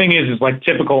 but the thing is like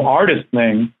typical artist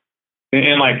thing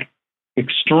and like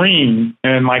extreme,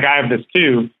 and like I have this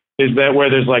too, is that where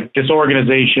there's like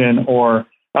disorganization or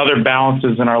other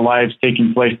balances in our lives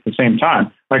taking place at the same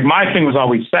time. Like my thing was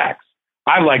always sex.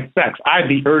 I like sex. I had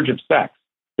the urge of sex.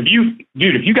 If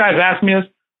you guys ask me this,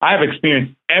 I have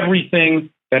experienced everything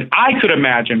that I could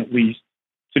imagine, at least,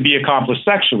 to be accomplished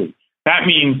sexually. That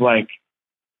means like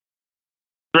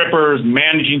strippers,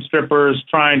 managing strippers,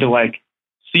 trying to like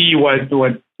see what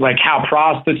like how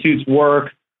prostitutes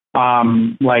work,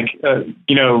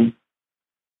 you know,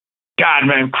 God,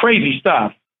 man, crazy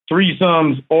stuff,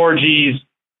 threesomes, orgies,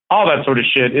 all that sort of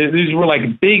shit. These were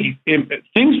like big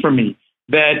things for me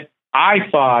that I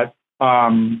thought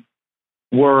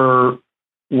were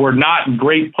not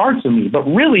great parts of me, but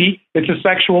really it's a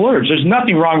sexual urge. There's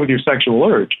nothing wrong with your sexual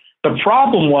urge. The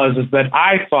problem is that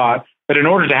I thought that in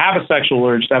order to have a sexual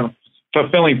urge, to have a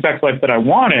fulfilling sex life that I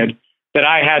wanted, that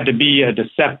I had to be a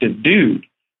deceptive dude,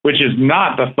 which is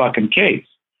not the fucking case.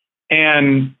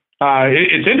 And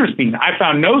it's interesting. I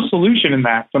found no solution in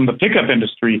that from the pickup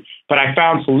industry, but I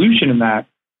found solution in that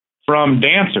from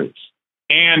dancers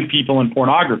and people in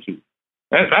pornography.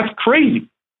 That's crazy.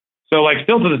 So, like,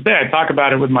 still to this day, I talk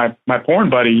about it with my porn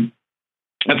buddy.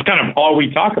 That's kind of all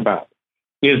we talk about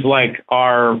is, like,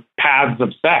 our paths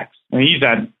of sex. And he's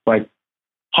had, like,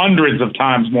 hundreds of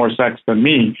times more sex than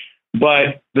me.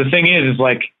 But the thing is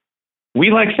like,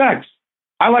 we like sex.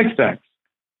 I like sex.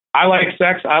 I like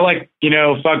sex. I like,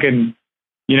 fucking,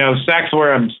 sex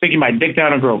where I'm sticking my dick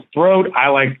down a girl's throat. I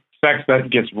like sex that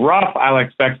gets rough. I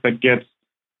like sex that gets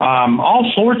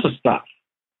all sorts of stuff.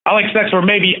 I like sex where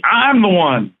maybe I'm the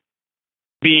one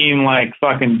being, like,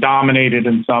 fucking dominated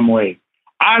in some way.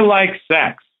 I like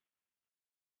sex.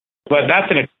 But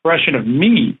that's an expression of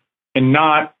me and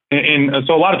not, and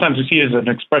so a lot of times we see it as an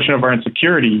expression of our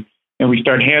insecurity and we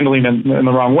start handling them in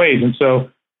the wrong ways. And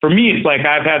so for me, it's like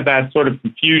I've had that sort of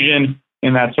confusion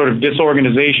and that sort of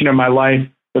disorganization in my life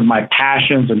with my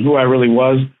passions and who I really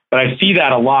was. But I see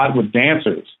that a lot with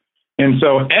dancers. And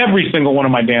so every single one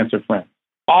of my dancer friends,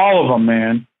 all of them,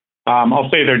 man,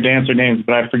 I'll say their dancer names,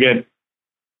 but I forget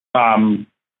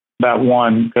that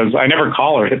one because I never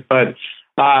call her it. But,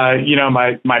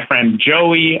 my friend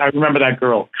Joey, I remember that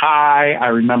girl, Kai. I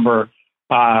remember,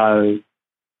 goddamn,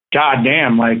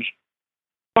 like,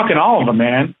 fucking all of them,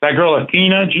 man. That girl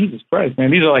Athena, Jesus Christ,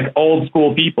 man. These are like old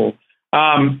school people.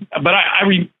 But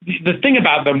the thing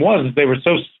about them was they were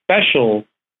so special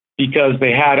because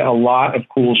they had a lot of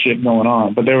cool shit going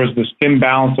on. But there was this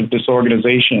imbalance of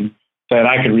disorganization that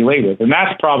I could relate with. And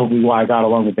that's probably why I got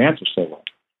along with dancers so well.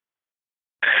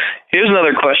 Here's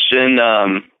another question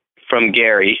from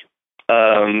Gary.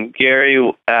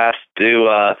 Gary asked,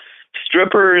 do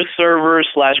strippers, servers,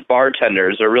 /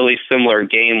 bartenders are really similar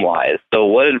game-wise. So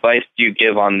what advice do you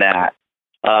give on that?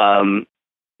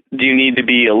 Do you need to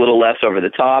be a little less over the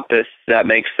top, if that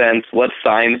makes sense? What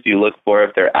signs do you look for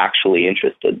if they're actually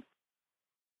interested?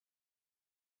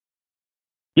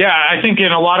 Yeah, I think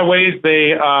in a lot of ways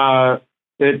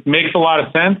it makes a lot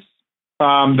of sense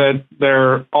that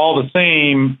they're all the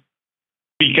same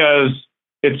because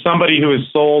it's somebody who is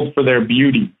sold for their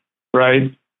beauty,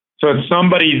 right? So it's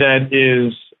somebody that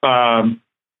is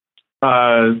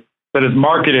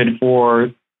marketed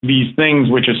for these things,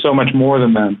 which is so much more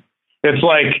than them. It's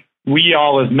like we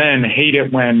all as men hate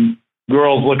it when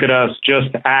girls look at us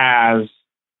just as,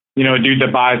 a dude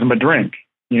that buys them a drink.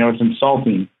 It's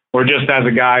insulting. Or just as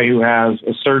a guy who has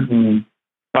a certain,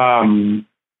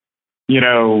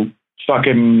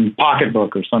 fucking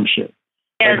pocketbook or some shit.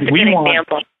 Yeah, that's a good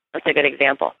example. That's a good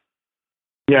example.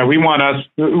 Yeah, we want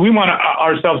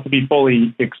ourselves to be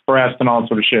fully expressed and all that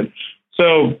sort of shit.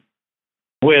 So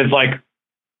with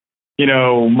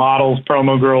models,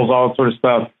 promo girls, all that sort of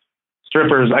stuff,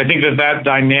 strippers, I think that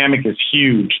dynamic is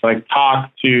huge. Like,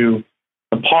 talk to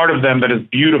the part of them that is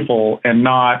beautiful and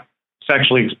not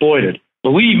sexually exploited.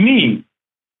 Believe me,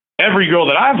 every girl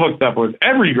that I've hooked up with,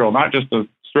 every girl, not just a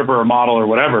stripper or model or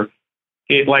whatever,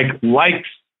 it likes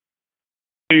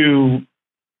to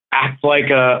act like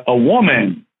a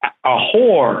woman, a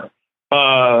whore,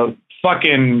 a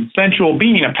fucking sensual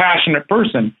being, a passionate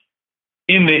person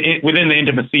within the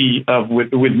intimacy of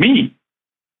with me.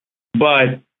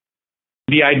 But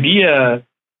the idea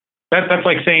that's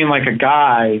like saying like a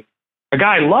guy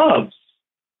loves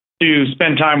to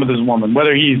spend time with his woman,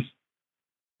 whether he's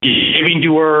giving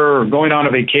to her or going on a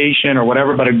vacation or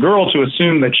whatever. But a girl to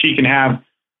assume that she can have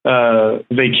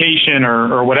vacation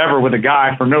or whatever with a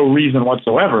guy for no reason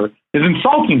whatsoever is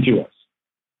insulting to us.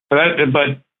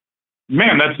 But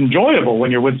man, that's enjoyable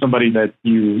when you're with somebody that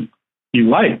you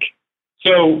like.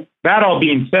 So that all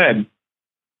being said,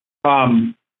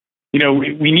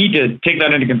 we need to take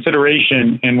that into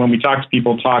consideration. And when we talk to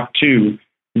people, talk to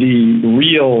the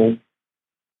real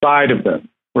side of them,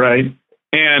 right?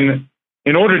 And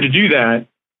in order to do that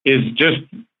is just,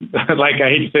 like, I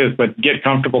hate to say this, but get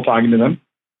comfortable talking to them.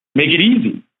 Make it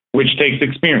easy, which takes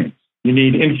experience. You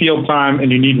need in-field time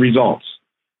and you need results.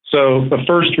 So the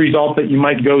first result that you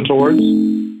might go towards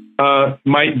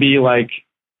might be like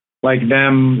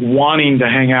them wanting to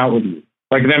hang out with you,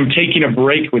 like them taking a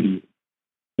break with you.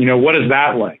 What is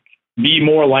that like? Be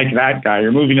more like that guy.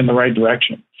 You're moving in the right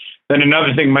direction. Then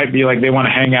another thing might be like they want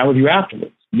to hang out with you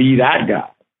afterwards. Be that guy.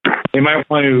 They might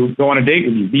want to go on a date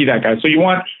with you. Be that guy. So you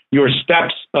want your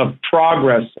steps of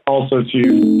progress also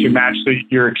to match so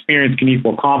your experience can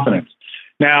equal confidence.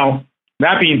 Now,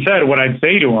 that being said, what I'd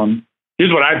say to them,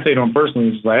 here's what I'd say to them personally.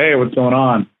 Is like, hey, what's going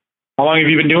on? How long have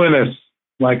you been doing this?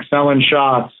 Like selling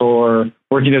shots or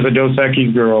working as a Dos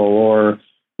Equis girl or,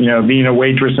 being a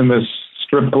waitress in this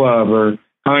strip club, or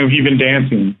how long have you been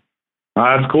dancing?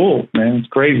 That's cool, man. It's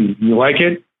crazy. You like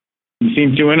it? You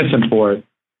seem too innocent for it.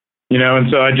 And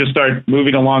so I just start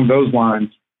moving along those lines.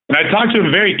 And I talk to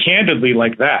him very candidly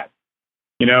like that.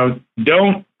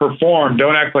 Don't perform.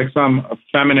 Don't act like some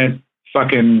effeminate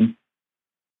fucking,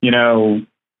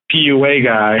 PUA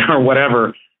guy or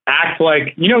whatever. Act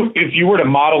like, if you were to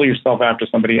model yourself after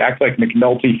somebody, act like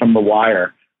McNulty from The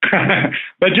Wire.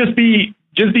 But just be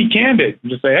candid.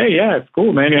 Just say, hey, yeah, it's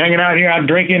cool, man. You're hanging out here. I'm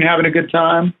drinking, having a good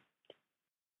time.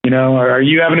 Are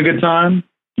you having a good time?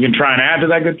 You can try and add to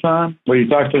that good time. Well, you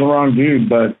talked to the wrong dude,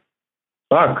 but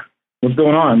fuck, what's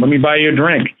going on? Let me buy you a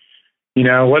drink.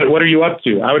 What are you up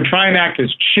to? I would try and act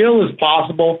as chill as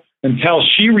possible until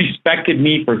she respected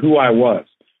me for who I was.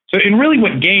 So, and really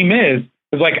what game is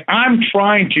like I'm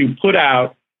trying to put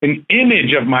out an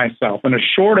image of myself in a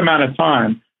short amount of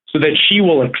time so that she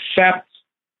will accept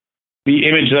the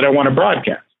image that I want to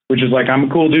broadcast, which is like,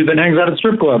 I'm a cool dude that hangs out at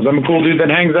strip clubs. I'm a cool dude that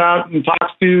hangs out and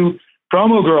talks to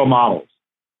promo girl models.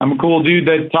 I'm a cool dude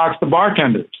that talks to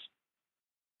bartenders.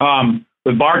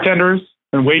 With bartenders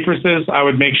and waitresses, I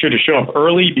would make sure to show up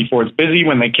early before it's busy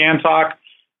when they can talk.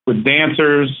 With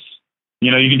dancers,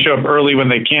 you can show up early when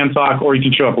they can talk, or you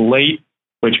can show up late,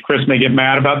 which Chris may get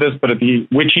mad about this, but at the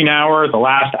witching hour, the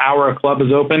last hour a club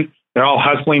is open, they're all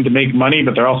hustling to make money,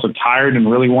 but they're also tired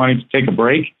and really wanting to take a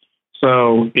break.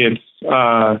 So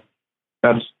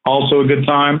that's also a good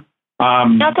time.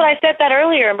 Not that I said that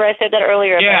earlier, but I said that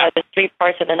earlier about the 3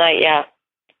 parts of the night, yeah.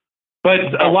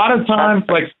 But a lot of times,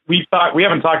 like we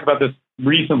haven't talked about this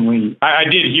recently. I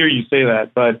did hear you say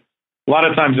that, but a lot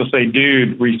of times you'll say,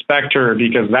 dude, respect her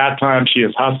because that time she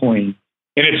is hustling.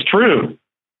 And it's true.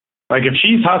 Like if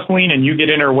she's hustling and you get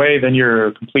in her way, then you're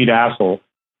a complete asshole.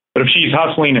 But if she's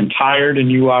hustling and tired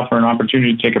and you offer an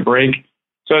opportunity to take a break,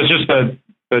 so it's just a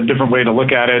different way to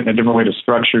look at it and a different way to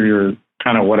structure your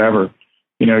kind of whatever,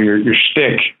 your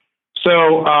shtick.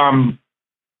 So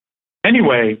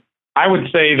anyway, I would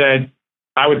say that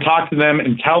I would talk to them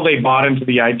until they bought into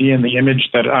the idea and the image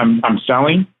that I'm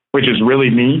selling, which is really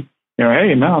me.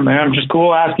 Hey, no, man, I'm just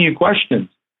cool asking you questions.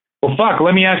 Well, fuck,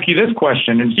 let me ask you this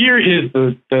question. And here is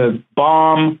the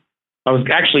bomb. I was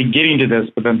actually getting to this,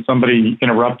 but then somebody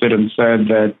interrupted and said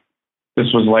that this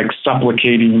was like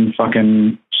supplicating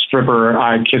fucking stripper,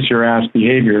 I kiss your ass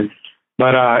behavior.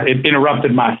 But it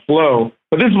interrupted my flow.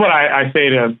 But this is what I say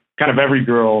to kind of every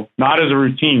girl, not as a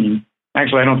routine.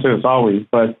 Actually, I don't say this always,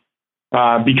 but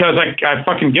because I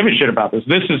fucking give a shit about this.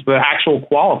 This is the actual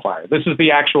qualifier. This is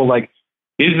the actual, like,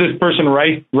 is this person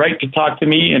right to talk to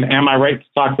me, and am I right to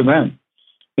talk to them?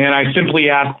 And I simply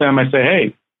ask them, I say,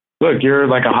 hey, look, you're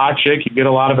like a hot chick. You get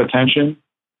a lot of attention.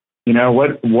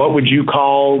 What would you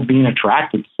call being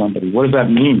attracted to somebody? What does that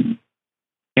mean?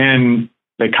 And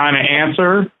they kind of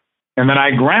answer, and then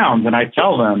I ground and I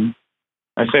tell them,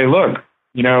 I say, look,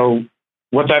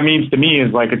 what that means to me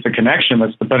is like it's a connection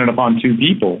that's dependent upon two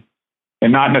people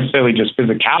and not necessarily just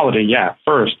physicality. Yeah,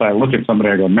 first I look at somebody,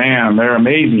 I go, man, they're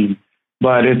amazing,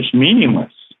 but it's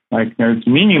meaningless. Like it's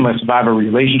meaningless if I have a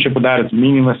relationship with that. It's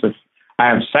meaningless if I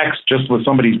have sex just with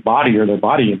somebody's body or their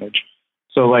body image.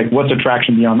 So like, what's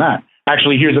attraction beyond that?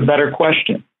 Actually, here's a better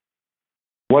question.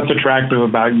 What's attractive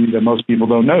about you that most people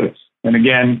don't notice? And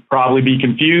again, probably be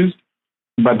confused,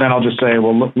 but then I'll just say,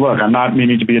 well, look, I'm not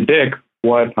meaning to be a dick.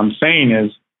 What I'm saying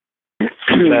is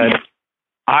that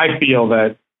I feel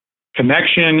that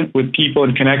connection with people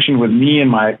and connection with me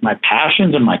and my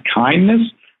passions and my kindness,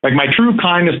 like my true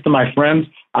kindness to my friends,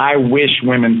 I wish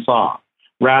women saw,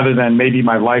 rather than maybe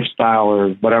my lifestyle or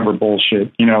whatever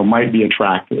bullshit, might be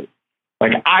attractive.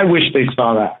 Like, I wish they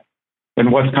saw that.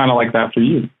 And what's kind of like that for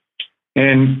you?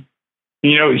 And,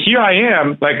 here I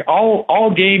am, like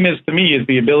all game is to me is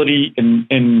the ability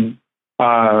in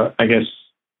I guess,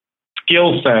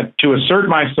 skill set to assert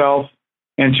myself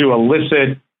and to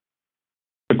elicit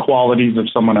the qualities of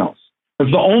someone else.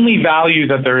 It's the only value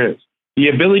that there is, the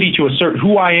ability to assert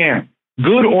who I am,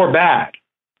 good or bad.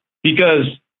 Because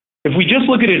if we just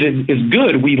look at it as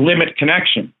good, we limit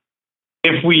connection.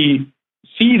 If we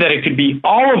see that it could be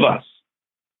all of us,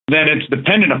 then it's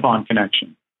dependent upon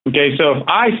connection. Okay, so if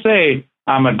I say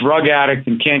I'm a drug addict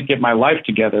and can't get my life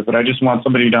together, but I just want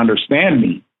somebody to understand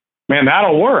me, man,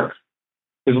 that'll work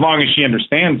as long as she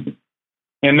understands me.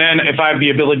 And then if I have the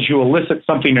ability to elicit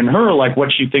something in her, like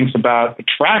what she thinks about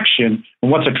attraction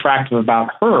and what's attractive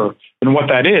about her and what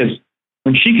that is,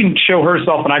 when she can show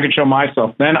herself and I can show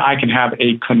myself, then I can have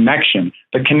a connection.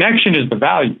 The connection is the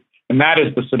value, and that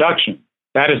is the seduction.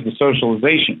 That is the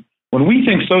socialization. When we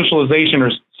think socialization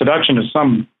or seduction is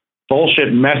some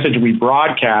bullshit message we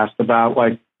broadcast about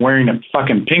like wearing a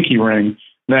fucking pinky ring,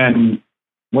 then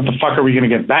what the fuck are we going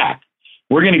to get back?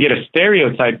 We're going to get a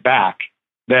stereotype back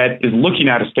that is looking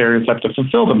at a stereotype to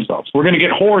fulfill themselves. We're going to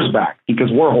get whores back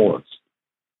because we're whores,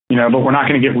 but we're not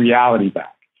going to get reality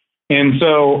back. And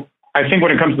so I think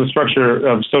when it comes to the structure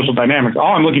of social dynamics,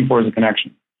 all I'm looking for is a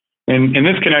connection. And in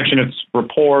this connection, it's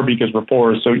rapport, because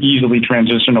rapport is so easily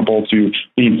transitionable to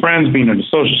being friends, being in a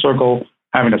social circle,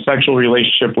 having a sexual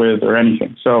relationship with, or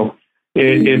anything. So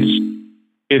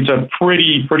it's a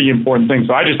pretty important thing.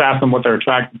 So I just ask them what they're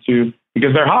attracted to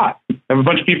because they're hot. I have a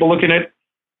bunch of people looking at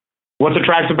what's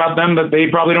attractive about them that they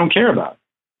probably don't care about.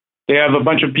 They have a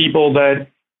bunch of people that,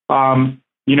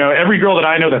 every girl that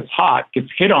I know that's hot gets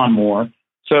hit on more.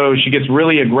 So she gets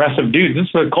really aggressive dudes. This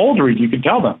is a cold read. You can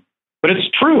tell them. But it's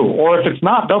true. Or if it's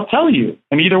not, they'll tell you.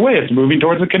 And either way, it's moving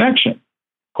towards a connection.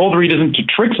 Cold read isn't to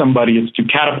trick somebody. It's to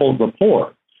catapult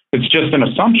rapport. It's just an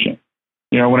assumption.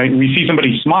 When we see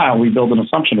somebody smile, we build an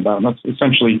assumption about them. That's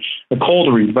essentially a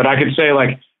cold read. But I could say,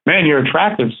 like, man, you're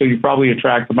attractive, so you probably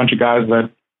attract a bunch of guys that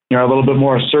are a little bit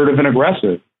more assertive and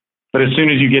aggressive. But as soon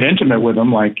as you get intimate with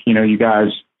them, like,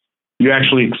 you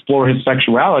actually explore his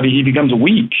sexuality, he becomes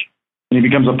weak and he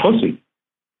becomes a pussy.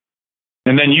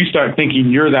 And then you start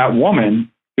thinking you're that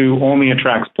woman who only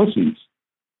attracts pussies.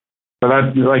 So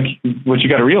that's like what you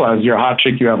got to realize. You're a hot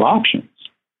chick, you have options.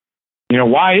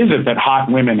 Why is it that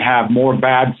hot women have more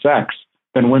bad sex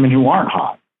than women who aren't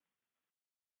hot?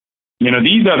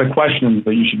 These are the questions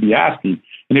that you should be asking.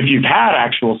 And if you've had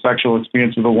actual sexual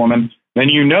experience with a woman, then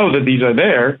you know that these are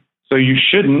there. So you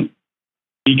shouldn't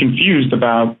be confused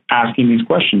about asking these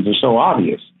questions. They're so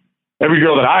obvious. Every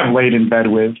girl that I've laid in bed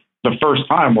with the first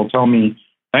time will tell me,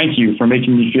 thank you for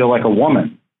making me feel like a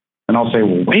woman. And I'll say,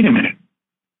 well, wait a minute.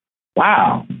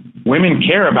 Wow. Women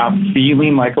care about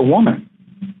feeling like a woman.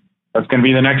 That's going to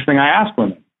be the next thing I ask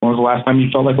women. When was the last time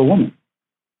you felt like a woman?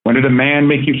 When did a man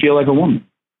make you feel like a woman?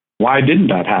 Why didn't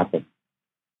that happen?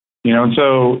 And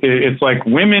so it's like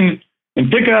women in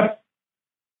pickup,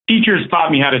 teachers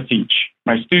taught me how to teach.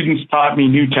 My students taught me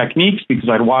new techniques because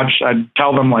I'd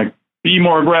tell them, like, be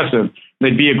more aggressive.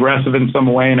 They'd be aggressive in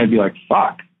some way, and I'd be like,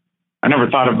 fuck. I never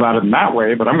thought about it in that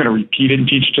way, but I'm going to repeat it and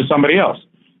teach it to somebody else.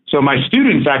 So my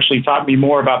students actually taught me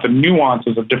more about the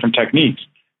nuances of different techniques.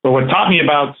 But what taught me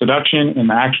about seduction and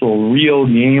the actual real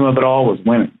game of it all was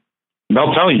women. And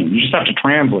they'll tell you. You just have to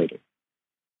translate it.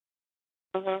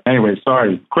 Mm-hmm. Anyway,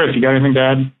 sorry. Chris, you got anything to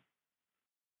add?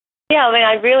 Yeah,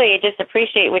 I really just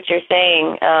appreciate what you're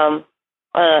saying. I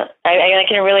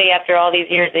can really, after all these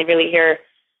years, I really hear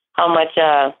how much,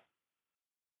 I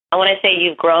want to say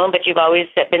you've grown, but you've always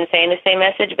been saying the same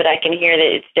message, but I can hear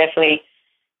that it's definitely,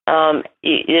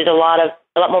 there's a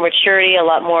lot more maturity, a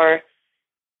lot more,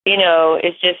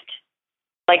 it's just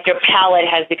like your palate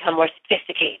has become more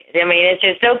sophisticated. It's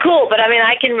just so cool, but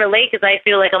I can relate because I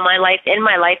feel like in my life,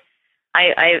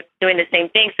 I'm doing the same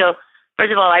thing. So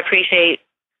first of all, I appreciate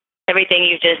everything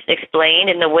you've just explained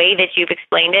and the way that you've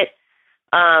explained it.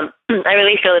 I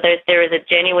really feel that there is a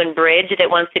genuine bridge that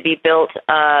wants to be built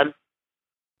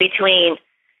between,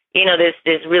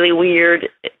 this really weird,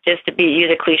 just to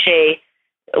use a cliche,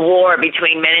 war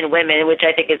between men and women, which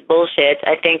I think is bullshit.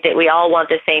 I think that we all want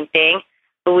the same thing,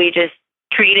 but we just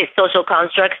created social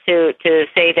constructs to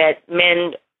say that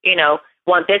men,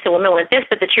 want this and women want this,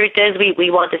 but the truth is we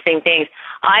want the same things.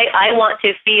 I want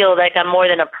to feel like I'm more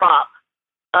than a prop,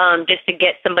 just to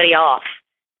get somebody off.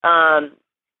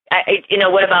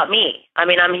 What about me?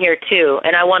 I'm here too,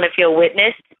 and I want to feel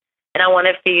witnessed, and I want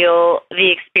to feel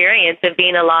the experience of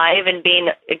being alive and being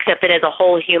accepted as a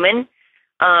whole human,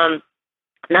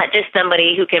 not just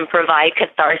somebody who can provide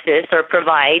catharsis or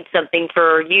provide something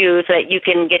for you so that you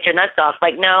can get your nuts off.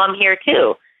 Like, no, I'm here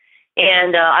too.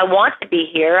 And I want to be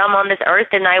here. I'm on this earth,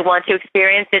 and I want to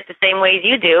experience it the same way as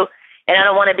you do. And I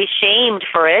don't want to be shamed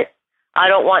for it. I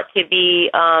don't want to be,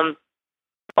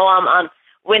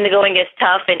 when the going gets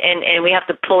tough and we have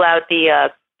to pull out the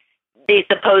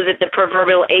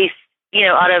proverbial ace,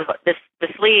 out of the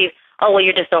sleeve. Oh, well,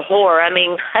 you're just a whore.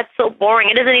 That's so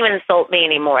boring. It doesn't even insult me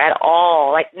anymore at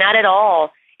all. Like, not at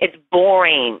all. It's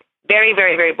boring. Very,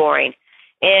 very, very boring.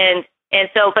 And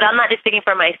so, but I'm not just speaking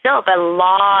for myself. A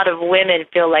lot of women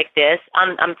feel like this.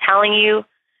 I'm telling you,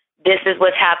 this is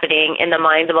what's happening in the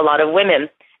minds of a lot of women,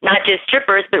 not just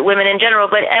strippers, but women in general.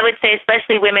 But I would say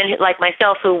especially women like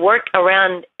myself who work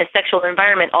around a sexual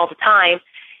environment all the time.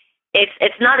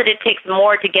 It's not that it takes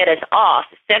more to get us off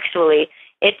sexually.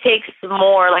 It takes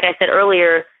more, like I said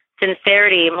earlier,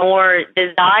 sincerity, more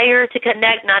desire to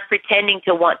connect, not pretending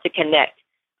to want to connect.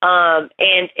 I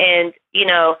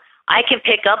can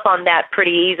pick up on that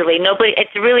pretty easily.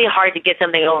 It's really hard to get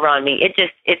something over on me. It's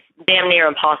damn near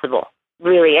impossible,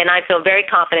 really. And I feel very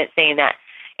confident saying that.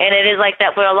 And it is like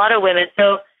that for a lot of women.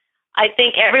 So I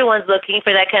think everyone's looking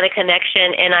for that kind of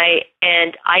connection, and I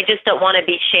just don't want to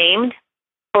be shamed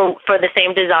for the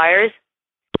same desires.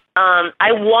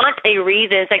 I want a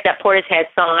reason. It's like that Portishead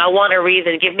song. I want a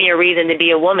reason. Give me a reason to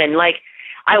be a woman. Like,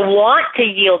 I want to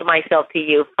yield myself to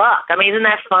you. Fuck. I mean, isn't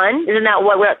that fun? Isn't that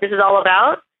what this is all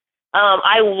about?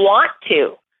 I want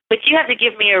to, but you have to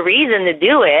give me a reason to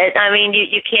do it. I mean,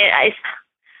 you can't.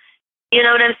 You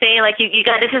know what I'm saying? Like, you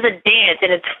got, this is a dance,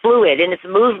 and it's fluid, and it's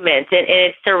movement, and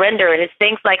it's surrender, and it's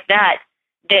things like that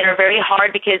are very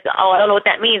hard because, I don't know what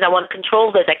that means. I want to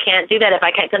control this. I can't do that if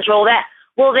I can't control that.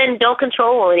 Well, then don't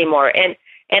control anymore. And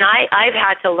I've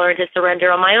had to learn to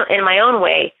surrender in my own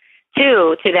way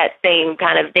too, to that same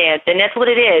kind of dance. And that's what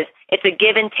it is. It's a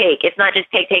give and take. It's not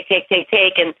just take,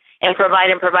 and provide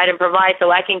so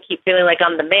I can keep feeling like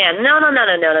I'm the man. No.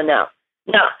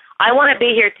 No, I want to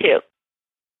be here too.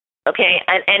 Okay,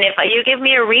 and if you give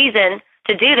me a reason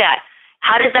to do that,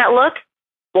 how does that look?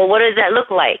 Well, what does that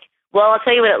look like? Well, I'll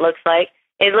tell you what it looks like.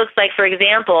 It looks like, for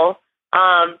example,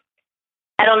 I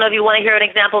don't know if you want to hear an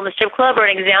example in the strip club or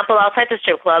an example outside the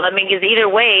strip club. I mean, because either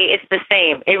way, it's the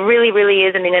same. It really, really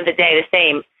is, at the end of the day, the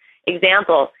same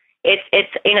example. It's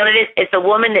you know, it's a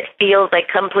woman that feels like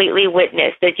completely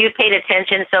witnessed, that you've paid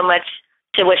attention so much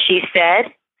to what she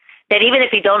said that even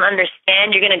if you don't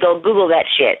understand, you're going to go Google that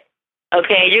shit.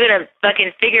 Okay, you're going to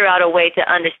fucking figure out a way to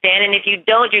understand. And if you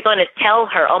don't, you're going to tell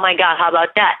her, oh, my God, how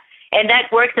about that? And that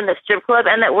works in the strip club,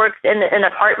 and that works in an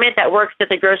apartment, that works at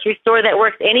the grocery store, that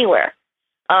works anywhere.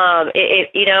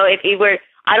 If you were,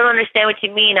 I don't understand what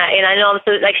you mean. I know,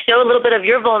 so like, show a little bit of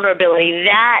your vulnerability.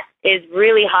 That is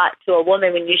really hot to a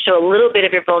woman when you show a little bit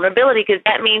of your vulnerability, because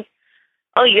that means,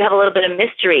 oh, you have a little bit of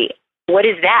mystery. What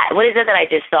is that? What is that I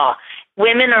just saw?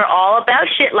 Women are all about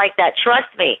shit like that. Trust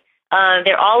me.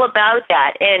 They're all about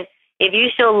that. And if you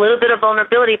show a little bit of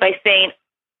vulnerability by saying,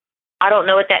 I don't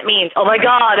know what that means. Oh, my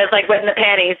God, that's like wetting the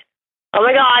panties. Oh,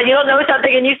 my God, you don't know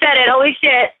something and you said it. Holy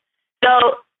shit.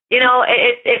 So,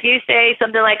 if you say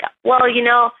something like, well,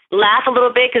 laugh a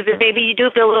little bit because maybe you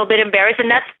do feel a little bit embarrassed,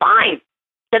 and that's fine.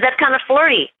 Because that's kind of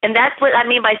flirty. And that's what I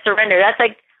mean by surrender. That's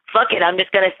like, fuck it, I'm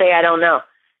just going to say I don't know.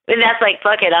 And that's like,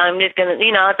 fuck it, I'm just going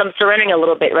to, I'm surrendering a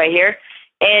little bit right here.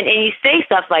 And you say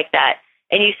stuff like that.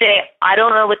 And you say, I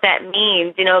don't know what that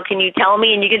means. Can you tell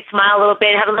me? And you can smile a little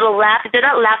bit, have a little laugh. They're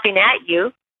not laughing at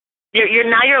you.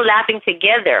 You're laughing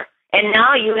together. And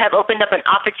now you have opened up an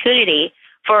opportunity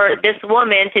for this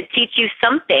woman to teach you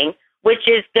something, which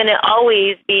is going to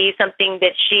always be something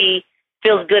that she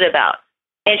feels good about.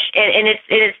 And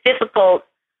it's difficult.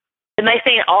 Am I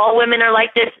saying all women are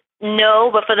like this?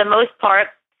 No, but for the most part,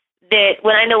 that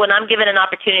when I'm given an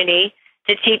opportunity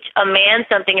to teach a man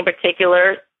something in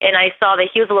particular, and I saw that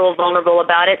he was a little vulnerable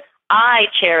about it, I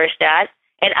cherish that,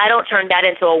 and I don't turn that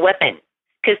into a weapon.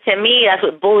 Because to me, that's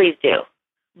what bullies do.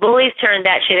 Bullies turn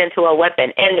that shit into a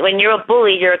weapon. And when you're a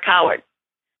bully, you're a coward.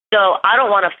 So I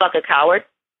don't want to fuck a coward.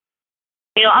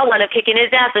 I want to kick in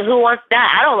his ass, and who wants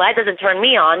that? That doesn't turn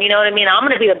me on. You know what I mean? I'm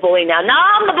going to be the bully now. No,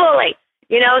 I'm the bully.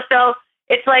 So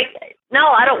it's like, no,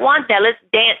 I don't want that. Let's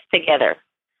dance together.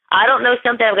 I don't know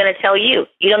something, I'm going to tell you.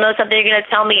 You don't know something, you're going to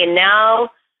tell me, and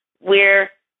now we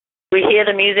hear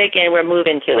the music and we're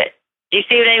moving to it. Do you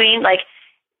see what I mean? Like,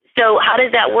 so how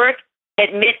does that work?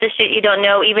 Admit the shit you don't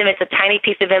know, even if it's a tiny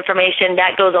piece of information.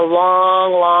 That goes a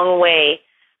long, long way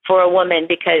for a woman,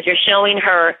 because you're showing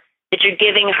her that you're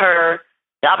giving her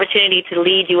the opportunity to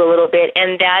lead you a little bit,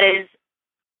 and that is,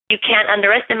 you can't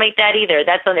underestimate that either.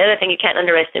 That's another thing you can't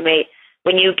underestimate,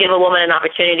 when you give a woman an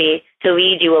opportunity to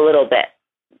lead you a little bit.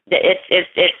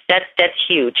 That's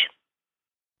huge.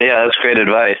 Yeah, that's great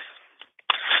advice.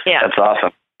 Yeah, that's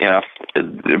awesome.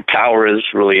 The power is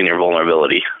really in your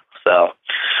vulnerability. So,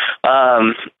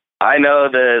 I know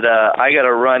that I got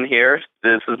to run here.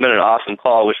 This has been an awesome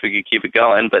call. I wish we could keep it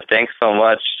going, but thanks so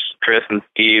much, Chris and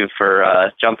Steve, for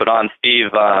jumping on.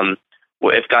 Steve,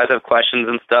 if guys have questions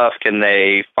and stuff, can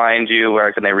they find you?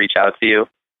 Where can they reach out to you?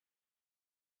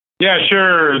 Yeah,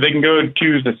 sure. They can go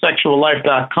to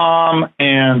thesexuallife.com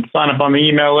and sign up on the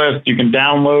email list. You can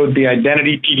download the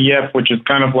identity PDF, which is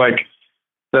kind of like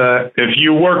if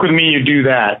you work with me, you do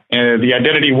that. The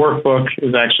identity workbook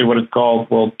is actually what it's called.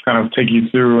 We'll kind of take you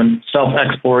through and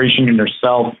self-exploration in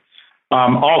yourself.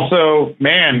 Also,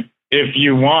 man, if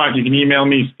you want, you can email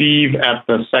me,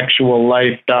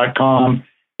 steve@thesexuallife.com,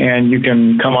 and you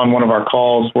can come on one of our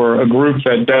calls. We're a group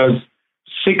that does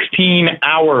 16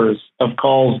 hours of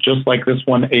calls just like this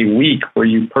one a week, where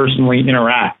you personally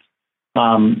interact.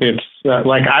 It's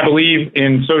like, I believe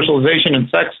in socialization and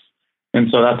sex,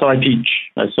 and so that's how I teach.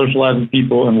 I socialize with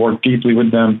people and work deeply with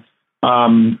them.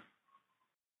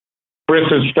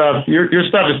 Chris's stuff, your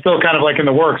stuff is still kind of like in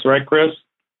the works, right, Chris?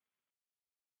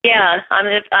 Yeah, I'm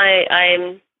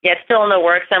it's still in the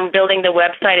works. I'm building the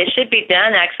website. It should be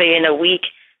done actually in a week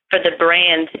for the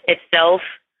brand itself.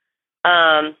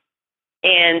 And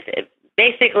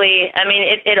basically, I mean,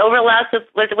 it overlaps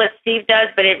with what Steve does,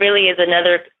 but it really is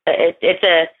another.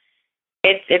 It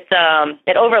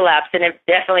overlaps and it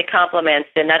definitely complements,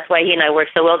 and that's why he and I work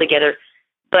so well together.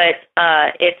 But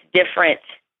it's different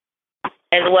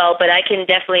as well. But I can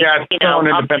definitely, I'll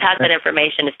pass that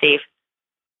information to Steve.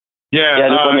 Yeah,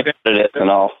 just let me know what it is,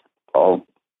 and I'll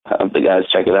have the guys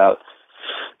check it out.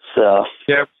 So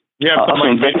yeah.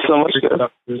 Awesome. Thanks so much.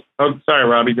 Oh, sorry,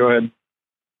 Robbie. Go ahead.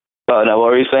 Oh no, what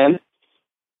were you saying?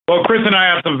 Well, Chris and I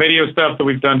have some video stuff that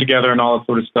we've done together and all that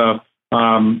sort of stuff.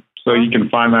 So you can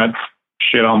find that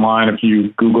shit online if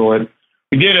you Google it.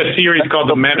 We did a series called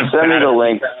The Men of Send me the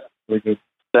link. Send me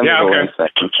the link so I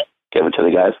can give it to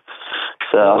the guys.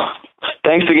 So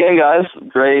thanks again, guys.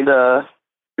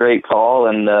 Great call,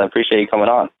 and appreciate you coming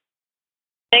on.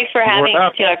 Thanks for having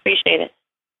us, too. I appreciate it.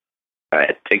 All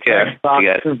right. Take care.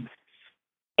 Bye.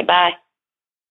 Bye.